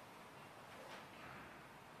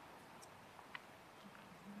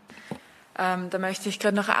 Da möchte ich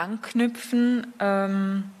gerade noch anknüpfen.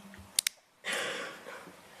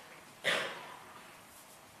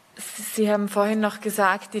 Sie haben vorhin noch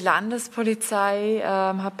gesagt, die Landespolizei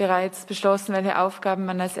hat bereits beschlossen, welche Aufgaben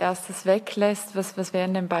man als erstes weglässt. Was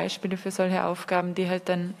wären denn Beispiele für solche Aufgaben, die halt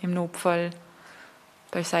dann im Notfall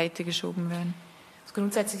beiseite geschoben werden? Also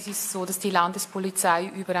grundsätzlich ist es so, dass die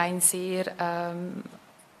Landespolizei über ein sehr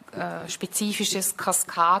spezifisches,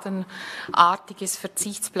 kaskadenartiges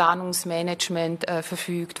Verzichtsplanungsmanagement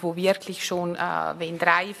verfügt, wo wirklich schon, wenn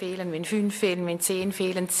 3 fehlen, wenn 5 fehlen, wenn 10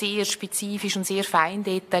 fehlen, sehr spezifisch und sehr fein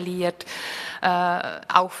detailliert,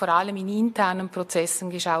 auch vor allem in internen Prozessen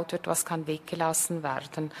geschaut wird, was kann weggelassen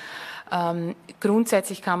werden.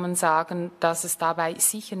 Grundsätzlich kann man sagen, dass es dabei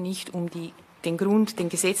sicher nicht um den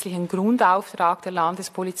gesetzlichen Grundauftrag der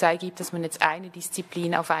Landespolizei gibt, dass man jetzt eine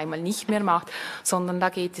Disziplin auf einmal nicht mehr macht, sondern da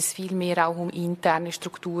geht es vielmehr auch um interne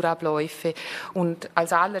Strukturabläufe. Und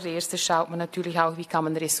als allererstes schaut man natürlich auch, wie kann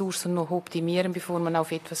man Ressourcen noch optimieren, bevor man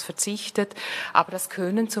auf etwas verzichtet. Aber das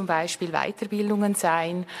können zum Beispiel Weiterbildungen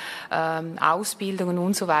sein, Ausbildungen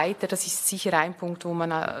und so weiter. Das ist sicher ein Punkt, wo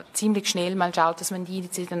man ziemlich schnell mal schaut, dass man die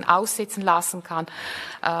dann aussetzen lassen kann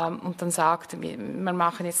und dann sagt, wir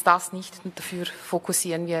machen jetzt das nicht und dafür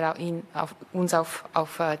fokussieren wir uns auf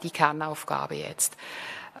die Kernaufgabe jetzt.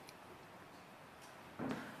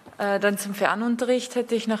 Dann zum Fernunterricht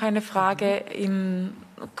hätte ich noch eine Frage.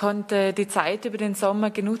 Konnte die Zeit über den Sommer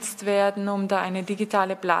genutzt werden, um da eine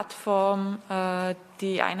digitale Plattform,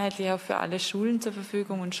 die einheitlich auch für alle Schulen zur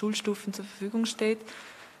Verfügung und Schulstufen zur Verfügung steht,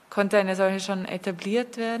 konnte eine solche schon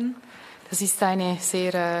etabliert werden? Das ist eine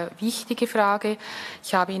sehr wichtige Frage.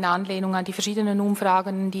 Ich habe in Anlehnung an die verschiedenen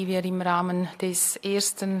Umfragen, die wir im Rahmen des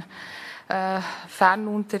ersten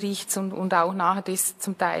Fernunterrichts und auch nachher des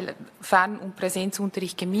zum Teil Fern- und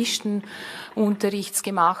Präsenzunterricht gemischten Unterrichts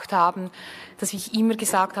gemacht haben, dass ich immer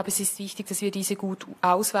gesagt habe, es ist wichtig, dass wir diese gut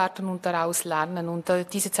auswerten und daraus lernen. Und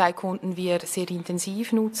diese Zeit konnten wir sehr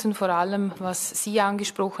intensiv nutzen, vor allem, was Sie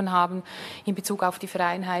angesprochen haben, in Bezug auf die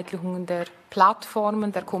Vereinheitlichung der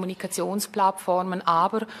Plattformen, der Kommunikationsplattformen.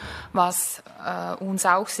 Aber was uns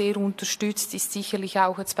auch sehr unterstützt, ist sicherlich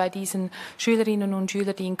auch jetzt bei diesen Schülerinnen und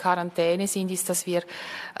Schülern, die in Quarantäne sind, ist, dass wir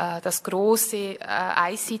das große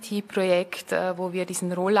ICT-Projekt, wo wir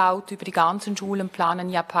diesen Rollout über die ganzen Schulen planen,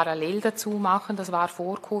 ja parallel dazu machen. Das war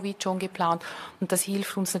vor Covid schon geplant und das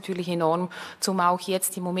hilft uns natürlich enorm, zum auch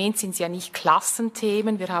jetzt, im Moment sind es ja nicht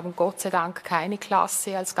Klassenthemen, wir haben Gott sei Dank keine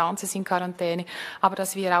Klasse als Ganzes in Quarantäne, aber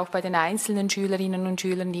dass wir auch bei den einzelnen Schülerinnen und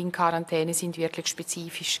Schülern, die in Quarantäne sind, wirklich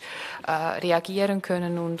spezifisch reagieren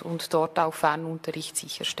können und dort auch Fernunterricht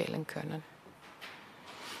sicherstellen können.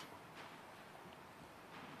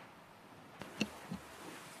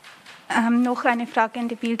 Noch eine Frage an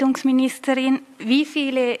die Bildungsministerin. Wie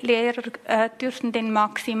viele Lehrer dürfen denn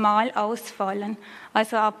maximal ausfallen?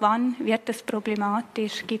 Also ab wann wird das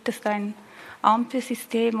problematisch? Gibt es da ein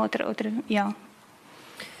Ampelsystem oder ja?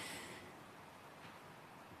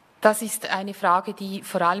 Das ist eine Frage, die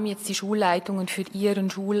vor allem jetzt die Schulleitungen für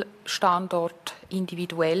ihren Schulstandort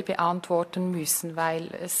individuell beantworten müssen, weil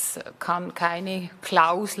es kann keine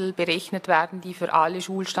Klausel berechnet werden, die für alle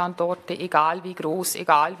Schulstandorte, egal wie groß,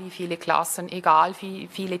 egal wie viele Klassen, egal wie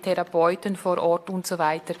viele Therapeuten vor Ort und so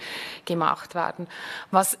weiter gemacht werden.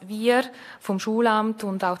 Was wir vom Schulamt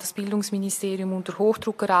und auch das Bildungsministerium unter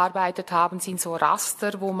Hochdruck gearbeitet haben, sind so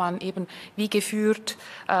Raster, wo man eben wie geführt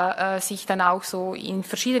sich dann auch so in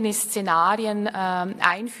verschiedene Szenarien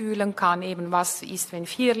einfühlen kann, eben was ist, wenn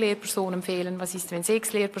 4 Lehrpersonen fehlen, was ist, wenn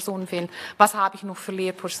 6 Lehrpersonen fehlen, was habe ich noch für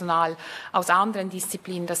Lehrpersonal aus anderen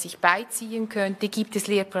Disziplinen, das ich beiziehen könnte, gibt es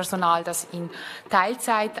Lehrpersonal, das in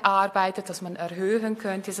Teilzeit arbeitet, das man erhöhen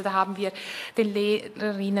könnte. Also da haben wir den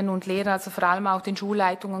Lehrerinnen und Lehrern, also vor allem auch den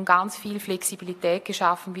Schulleitungen, ganz viel Flexibilität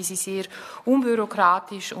geschaffen, wie sie sehr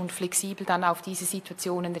unbürokratisch und flexibel dann auf diese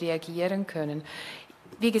Situationen reagieren können.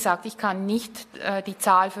 Wie gesagt, ich kann nicht die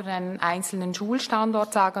Zahl für einen einzelnen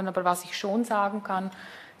Schulstandort sagen, aber was ich schon sagen kann,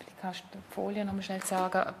 ich kann die Folie nochmal schnell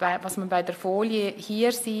sagen, was man bei der Folie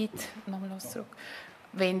hier sieht, nochmal los zurück,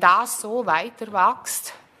 wenn das so weiter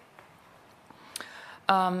wächst,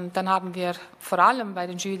 dann haben wir vor allem bei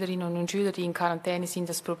den Schülerinnen und Schülern, die in Quarantäne sind,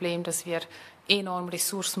 das Problem, dass wir enorm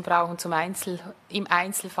Ressourcen brauchen, im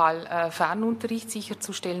Einzelfall Fernunterricht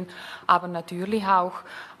sicherzustellen, aber natürlich auch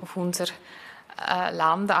auf unser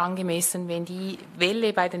Land angemessen, wenn die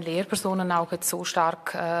Welle bei den Lehrpersonen auch jetzt so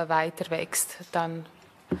stark weiter wächst, dann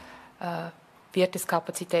wird es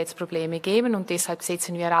Kapazitätsprobleme geben und deshalb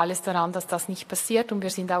setzen wir alles daran, dass das nicht passiert und wir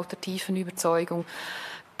sind auch der tiefen Überzeugung,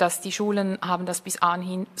 dass die Schulen haben das bis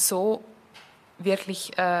anhin so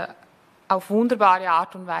wirklich auf wunderbare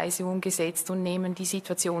Art und Weise umgesetzt und nehmen die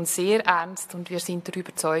Situation sehr ernst und wir sind der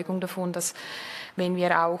Überzeugung davon, dass wenn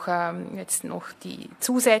wir auch jetzt noch die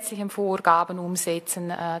zusätzlichen Vorgaben umsetzen,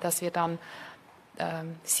 dass wir dann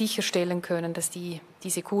sicherstellen können, dass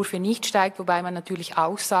diese Kurve nicht steigt, wobei man natürlich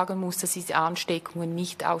auch sagen muss, dass diese Ansteckungen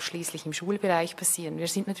nicht ausschließlich im Schulbereich passieren. Wir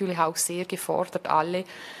sind natürlich auch sehr gefordert, alle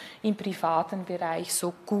im privaten Bereich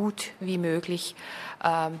so gut wie möglich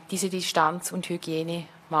diese Distanz- und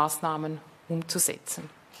Hygienemaßnahmen umzusetzen.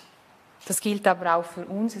 Das gilt aber auch für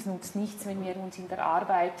uns. Es nutzt nichts, wenn wir uns in der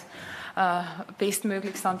Arbeit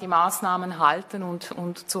bestmöglichst an die Maßnahmen halten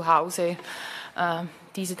und zu Hause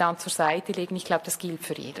diese dann zur Seite legen. Ich glaube, das gilt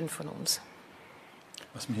für jeden von uns.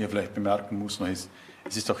 Was man hier vielleicht bemerken muss noch ist,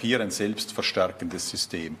 es ist auch hier ein selbstverstärkendes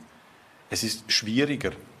System. Es ist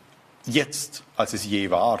schwieriger jetzt, als es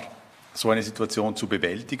je war, so eine Situation zu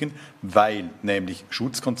bewältigen, weil nämlich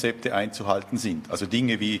Schutzkonzepte einzuhalten sind. Also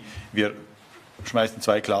Dinge wie wir schmeißen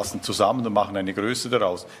 2 Klassen zusammen und machen eine Größe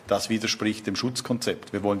daraus. Das widerspricht dem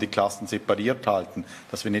Schutzkonzept. Wir wollen die Klassen separiert halten,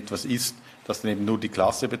 dass wenn etwas ist, dass dann eben nur die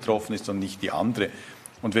Klasse betroffen ist und nicht die andere.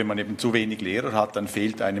 Und wenn man eben zu wenig Lehrer hat, dann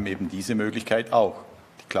fehlt einem eben diese Möglichkeit auch,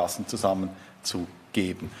 die Klassen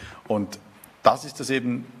zusammenzugeben. Und das ist das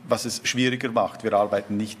eben, was es schwieriger macht. Wir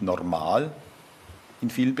arbeiten nicht normal in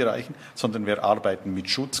vielen Bereichen, sondern wir arbeiten mit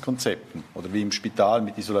Schutzkonzepten oder wie im Spital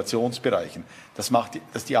mit Isolationsbereichen. Das macht,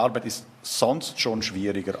 dass die Arbeit ist sonst schon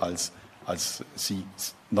schwieriger, als sie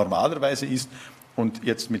normalerweise ist. Und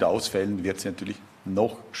jetzt mit Ausfällen wird sie natürlich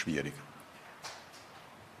noch schwieriger.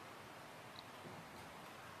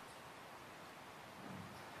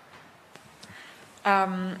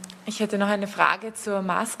 Ich hätte noch eine Frage zur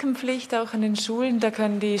Maskenpflicht auch an den Schulen. Da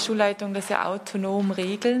können die Schulleitungen das ja autonom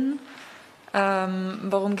regeln.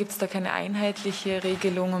 Warum gibt es da keine einheitliche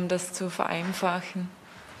Regelung, um das zu vereinfachen?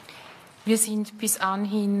 Wir sind bis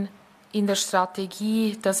anhin in der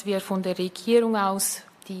Strategie, dass wir von der Regierung aus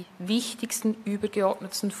die wichtigsten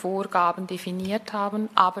übergeordneten Vorgaben definiert haben,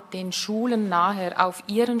 aber den Schulen nachher auf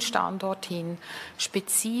ihren Standort hin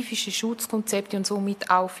spezifische Schutzkonzepte und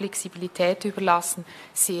somit auch Flexibilität überlassen,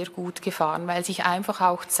 sehr gut gefahren, weil sich einfach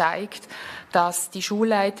auch zeigt, dass die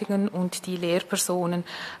Schulleitungen und die Lehrpersonen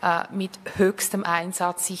mit höchstem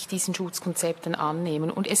Einsatz sich diesen Schutzkonzepten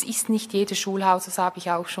annehmen. Und es ist nicht jedes Schulhaus, das habe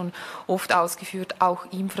ich auch schon oft ausgeführt, auch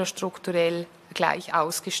infrastrukturell gleich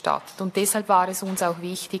ausgestattet. Und deshalb war es uns auch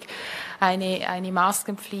wichtig, eine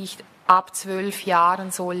Maskenpflicht ab 12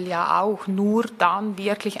 Jahren soll ja auch nur dann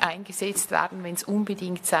wirklich eingesetzt werden, wenn es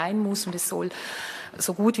unbedingt sein muss. Und es soll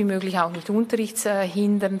so gut wie möglich auch nicht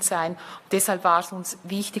unterrichtshindernd sein. Und deshalb war es uns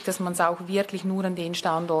wichtig, dass man es auch wirklich nur an den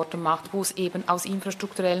Standorten macht, wo es eben aus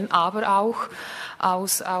infrastrukturellen, aber auch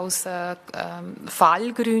aus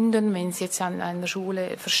Fallgründen, wenn es jetzt an einer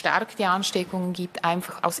Schule verstärkte Ansteckungen gibt,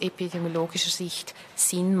 einfach aus epidemiologischer Sicht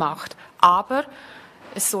Sinn macht. Aber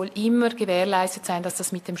es soll immer gewährleistet sein, dass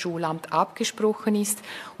das mit dem Schulamt abgesprochen ist.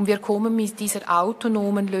 Und wir kommen mit dieser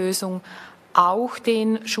autonomen Lösung auch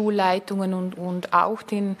den Schulleitungen und auch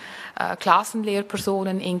den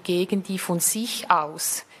Klassenlehrpersonen entgegen, die von sich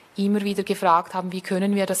aus immer wieder gefragt haben, wie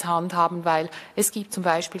können wir das handhaben, weil es gibt zum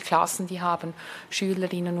Beispiel Klassen, die haben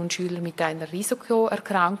Schülerinnen und Schüler mit einer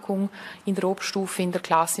Risikoerkrankung in der Oberstufe in der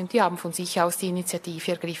Klasse und die haben von sich aus die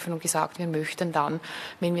Initiative ergriffen und gesagt, wir möchten dann,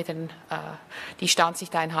 wenn wir die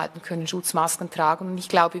Standsicht einhalten können, Schutzmasken tragen. Und ich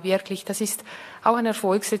glaube wirklich, das ist auch ein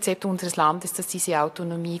Erfolgsrezept unseres Landes, dass diese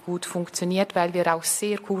Autonomie gut funktioniert, weil wir auch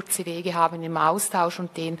sehr kurze Wege haben im Austausch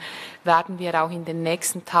und den werden wir auch in den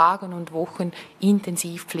nächsten Tagen und Wochen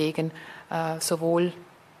intensiv pflegen, sowohl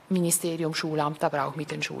Ministerium, Schulamt, aber auch mit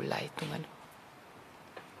den Schulleitungen.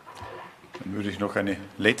 Dann würde ich noch eine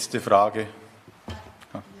letzte Frage.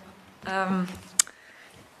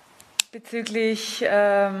 Bezüglich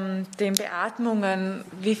den Beatmungen,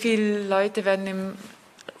 wie viele Leute werden im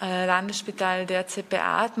Landesspital derzeit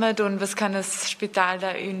beatmet und was kann das Spital da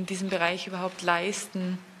in diesem Bereich überhaupt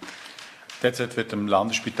leisten? Derzeit wird im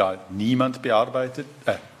Landesspital niemand beatmet.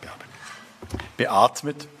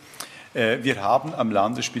 Wir haben am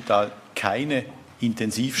Landesspital keine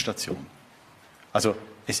Intensivstation. Also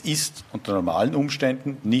es ist unter normalen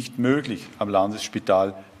Umständen nicht möglich, am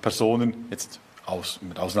Landesspital Personen, jetzt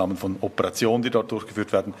mit Ausnahmen von Operationen, die dort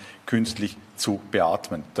durchgeführt werden, künstlich zu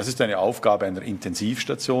beatmen. Das ist eine Aufgabe einer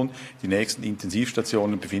Intensivstation. Die nächsten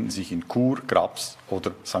Intensivstationen befinden sich in Chur, Graps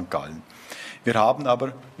oder St. Gallen. Wir haben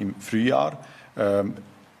aber im Frühjahr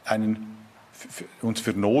uns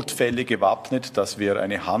für Notfälle gewappnet, dass wir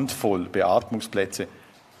eine Handvoll Beatmungsplätze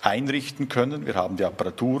einrichten können. Wir haben die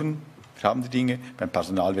Apparaturen, wir haben die Dinge. Beim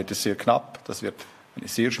Personal wird es sehr knapp, das wird eine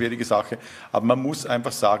sehr schwierige Sache. Aber man muss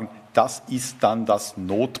einfach sagen, das ist dann das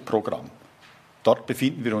Notprogramm. Dort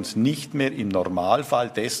befinden wir uns nicht mehr im Normalfall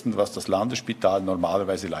dessen, was das Landesspital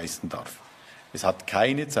normalerweise leisten darf. Es hat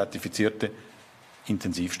keine zertifizierte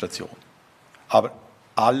Intensivstation. Aber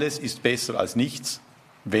alles ist besser als nichts,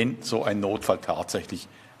 wenn so ein Notfall tatsächlich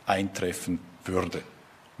eintreffen würde.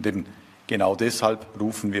 Und eben genau deshalb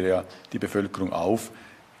rufen wir ja die Bevölkerung auf,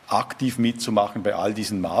 aktiv mitzumachen bei all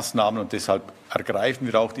diesen Maßnahmen und deshalb ergreifen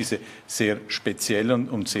wir auch diese sehr speziellen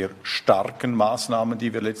und sehr starken Maßnahmen,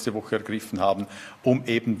 die wir letzte Woche ergriffen haben, um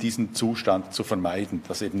eben diesen Zustand zu vermeiden,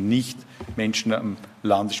 dass eben nicht Menschen am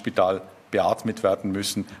Landesspital beatmet werden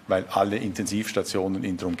müssen, weil alle Intensivstationen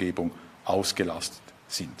in der Umgebung ausgelastet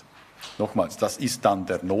sind. Nochmals, das ist dann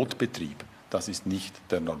der Notbetrieb, das ist nicht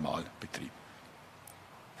der Normalbetrieb.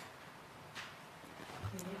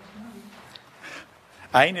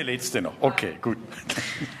 Eine letzte noch. Okay, gut.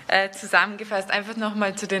 Zusammengefasst, einfach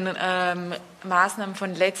nochmal zu den Maßnahmen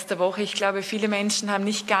von letzter Woche. Ich glaube, viele Menschen haben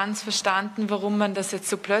nicht ganz verstanden, warum man das jetzt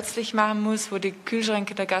so plötzlich machen muss, wo die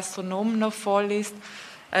Kühlschränke der Gastronomen noch voll ist.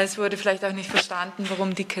 Es wurde vielleicht auch nicht verstanden,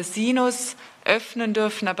 warum die Casinos öffnen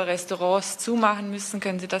dürfen, aber Restaurants zumachen müssen.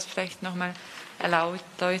 Können Sie das vielleicht nochmal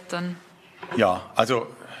erläutern? Ja, also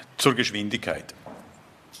zur Geschwindigkeit.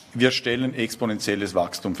 Wir stellen exponentielles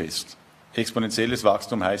Wachstum fest. Exponentielles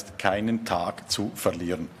Wachstum heißt, keinen Tag zu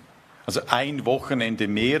verlieren. Also ein Wochenende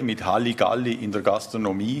mehr mit Halligalli in der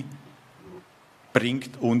Gastronomie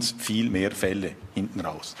bringt uns viel mehr Fälle hinten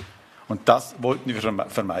raus. Und das wollten wir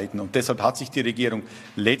vermeiden. Und deshalb hat sich die Regierung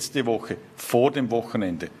letzte Woche vor dem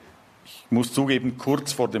Wochenende, ich muss zugeben,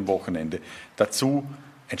 kurz vor dem Wochenende, dazu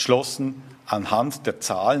entschlossen, anhand der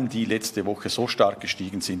Zahlen, die letzte Woche so stark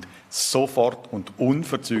gestiegen sind, sofort und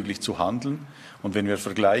unverzüglich zu handeln. Und wenn wir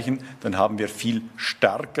vergleichen, dann haben wir viel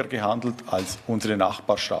stärker gehandelt als unsere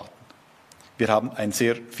Nachbarstaaten. Wir haben ein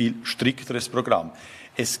sehr viel strikteres Programm.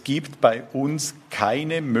 Es gibt bei uns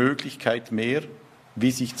keine Möglichkeit mehr, wie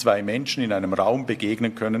sich zwei Menschen in einem Raum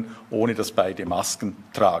begegnen können, ohne dass beide Masken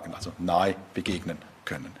tragen, also nahe begegnen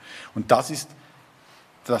können. Und das ist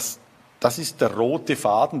der rote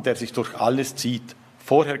Faden, der sich durch alles zieht.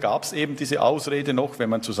 Vorher gab es eben diese Ausrede noch, wenn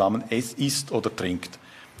man zusammen isst oder trinkt.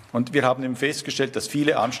 Und wir haben eben festgestellt, dass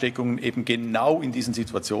viele Ansteckungen eben genau in diesen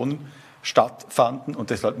Situationen stattfanden und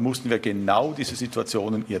deshalb mussten wir genau diese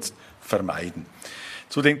Situationen jetzt vermeiden.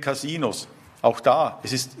 Zu den Casinos, auch da,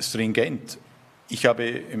 es ist stringent. Ich habe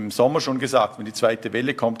im Sommer schon gesagt, wenn die zweite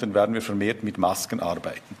Welle kommt, dann werden wir vermehrt mit Masken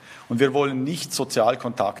arbeiten. Und wir wollen nicht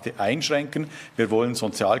Sozialkontakte einschränken, wir wollen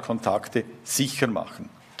Sozialkontakte sicher machen,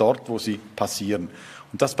 dort, wo sie passieren.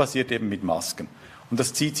 Und das passiert eben mit Masken. Und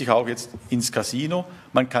das zieht sich auch jetzt ins Casino.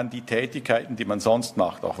 Man kann die Tätigkeiten, die man sonst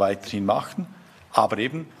macht, auch weiterhin machen, aber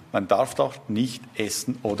eben, man darf dort nicht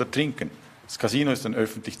essen oder trinken. Das Casino ist ein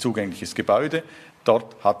öffentlich zugängliches Gebäude,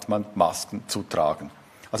 dort hat man Masken zu tragen.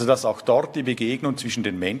 Also dass auch dort die Begegnung zwischen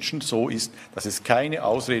den Menschen so ist, dass es keine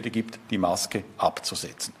Ausrede gibt, die Maske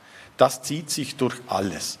abzusetzen. Das zieht sich durch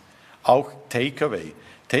alles. Auch Takeaway.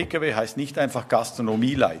 Takeaway heißt nicht einfach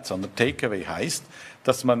Gastronomie light, sondern Takeaway heißt,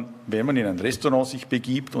 dass man, wenn man in ein Restaurant sich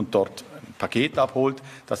begibt und dort einen Paket abholt,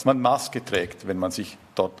 dass man Maske trägt, wenn man sich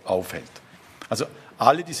dort aufhält. Also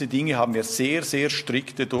alle diese Dinge haben wir sehr, sehr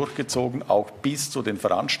strikte durchgezogen, auch bis zu den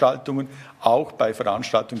Veranstaltungen. Auch bei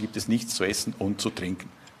Veranstaltungen gibt es nichts zu essen und zu trinken.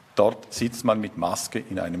 Dort sitzt man mit Maske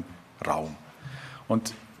in einem Raum.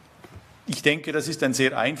 Und ich denke, das ist ein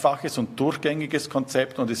sehr einfaches und durchgängiges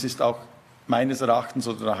Konzept und es ist auch meines Erachtens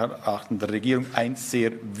oder nach Erachten der Regierung ein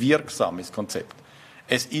sehr wirksames Konzept.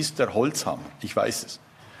 Es ist der Holzhammer, ich weiß es.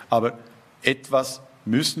 Aber etwas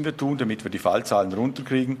müssen wir tun, damit wir die Fallzahlen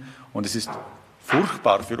runterkriegen. Und es ist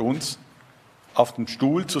furchtbar für uns, auf dem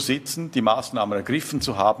Stuhl zu sitzen, die Maßnahmen ergriffen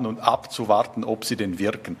zu haben und abzuwarten, ob sie denn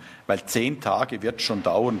wirken. Weil 10 Tage wird es schon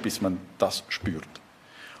dauern, bis man das spürt.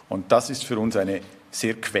 Und das ist für uns eine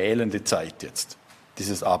sehr quälende Zeit jetzt,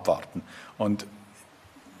 dieses Abwarten. Und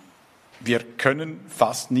wir können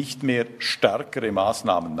fast nicht mehr stärkere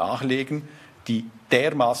Maßnahmen nachlegen, die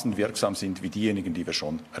dermaßen wirksam sind wie diejenigen, die wir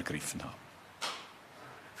schon ergriffen haben.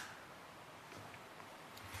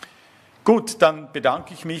 Gut, dann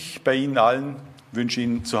bedanke ich mich bei Ihnen allen, wünsche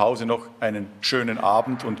Ihnen zu Hause noch einen schönen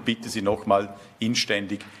Abend und bitte Sie nochmal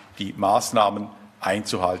inständig, die Maßnahmen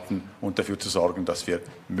einzuhalten und dafür zu sorgen, dass wir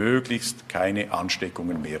möglichst keine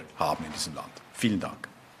Ansteckungen mehr haben in diesem Land. Vielen Dank.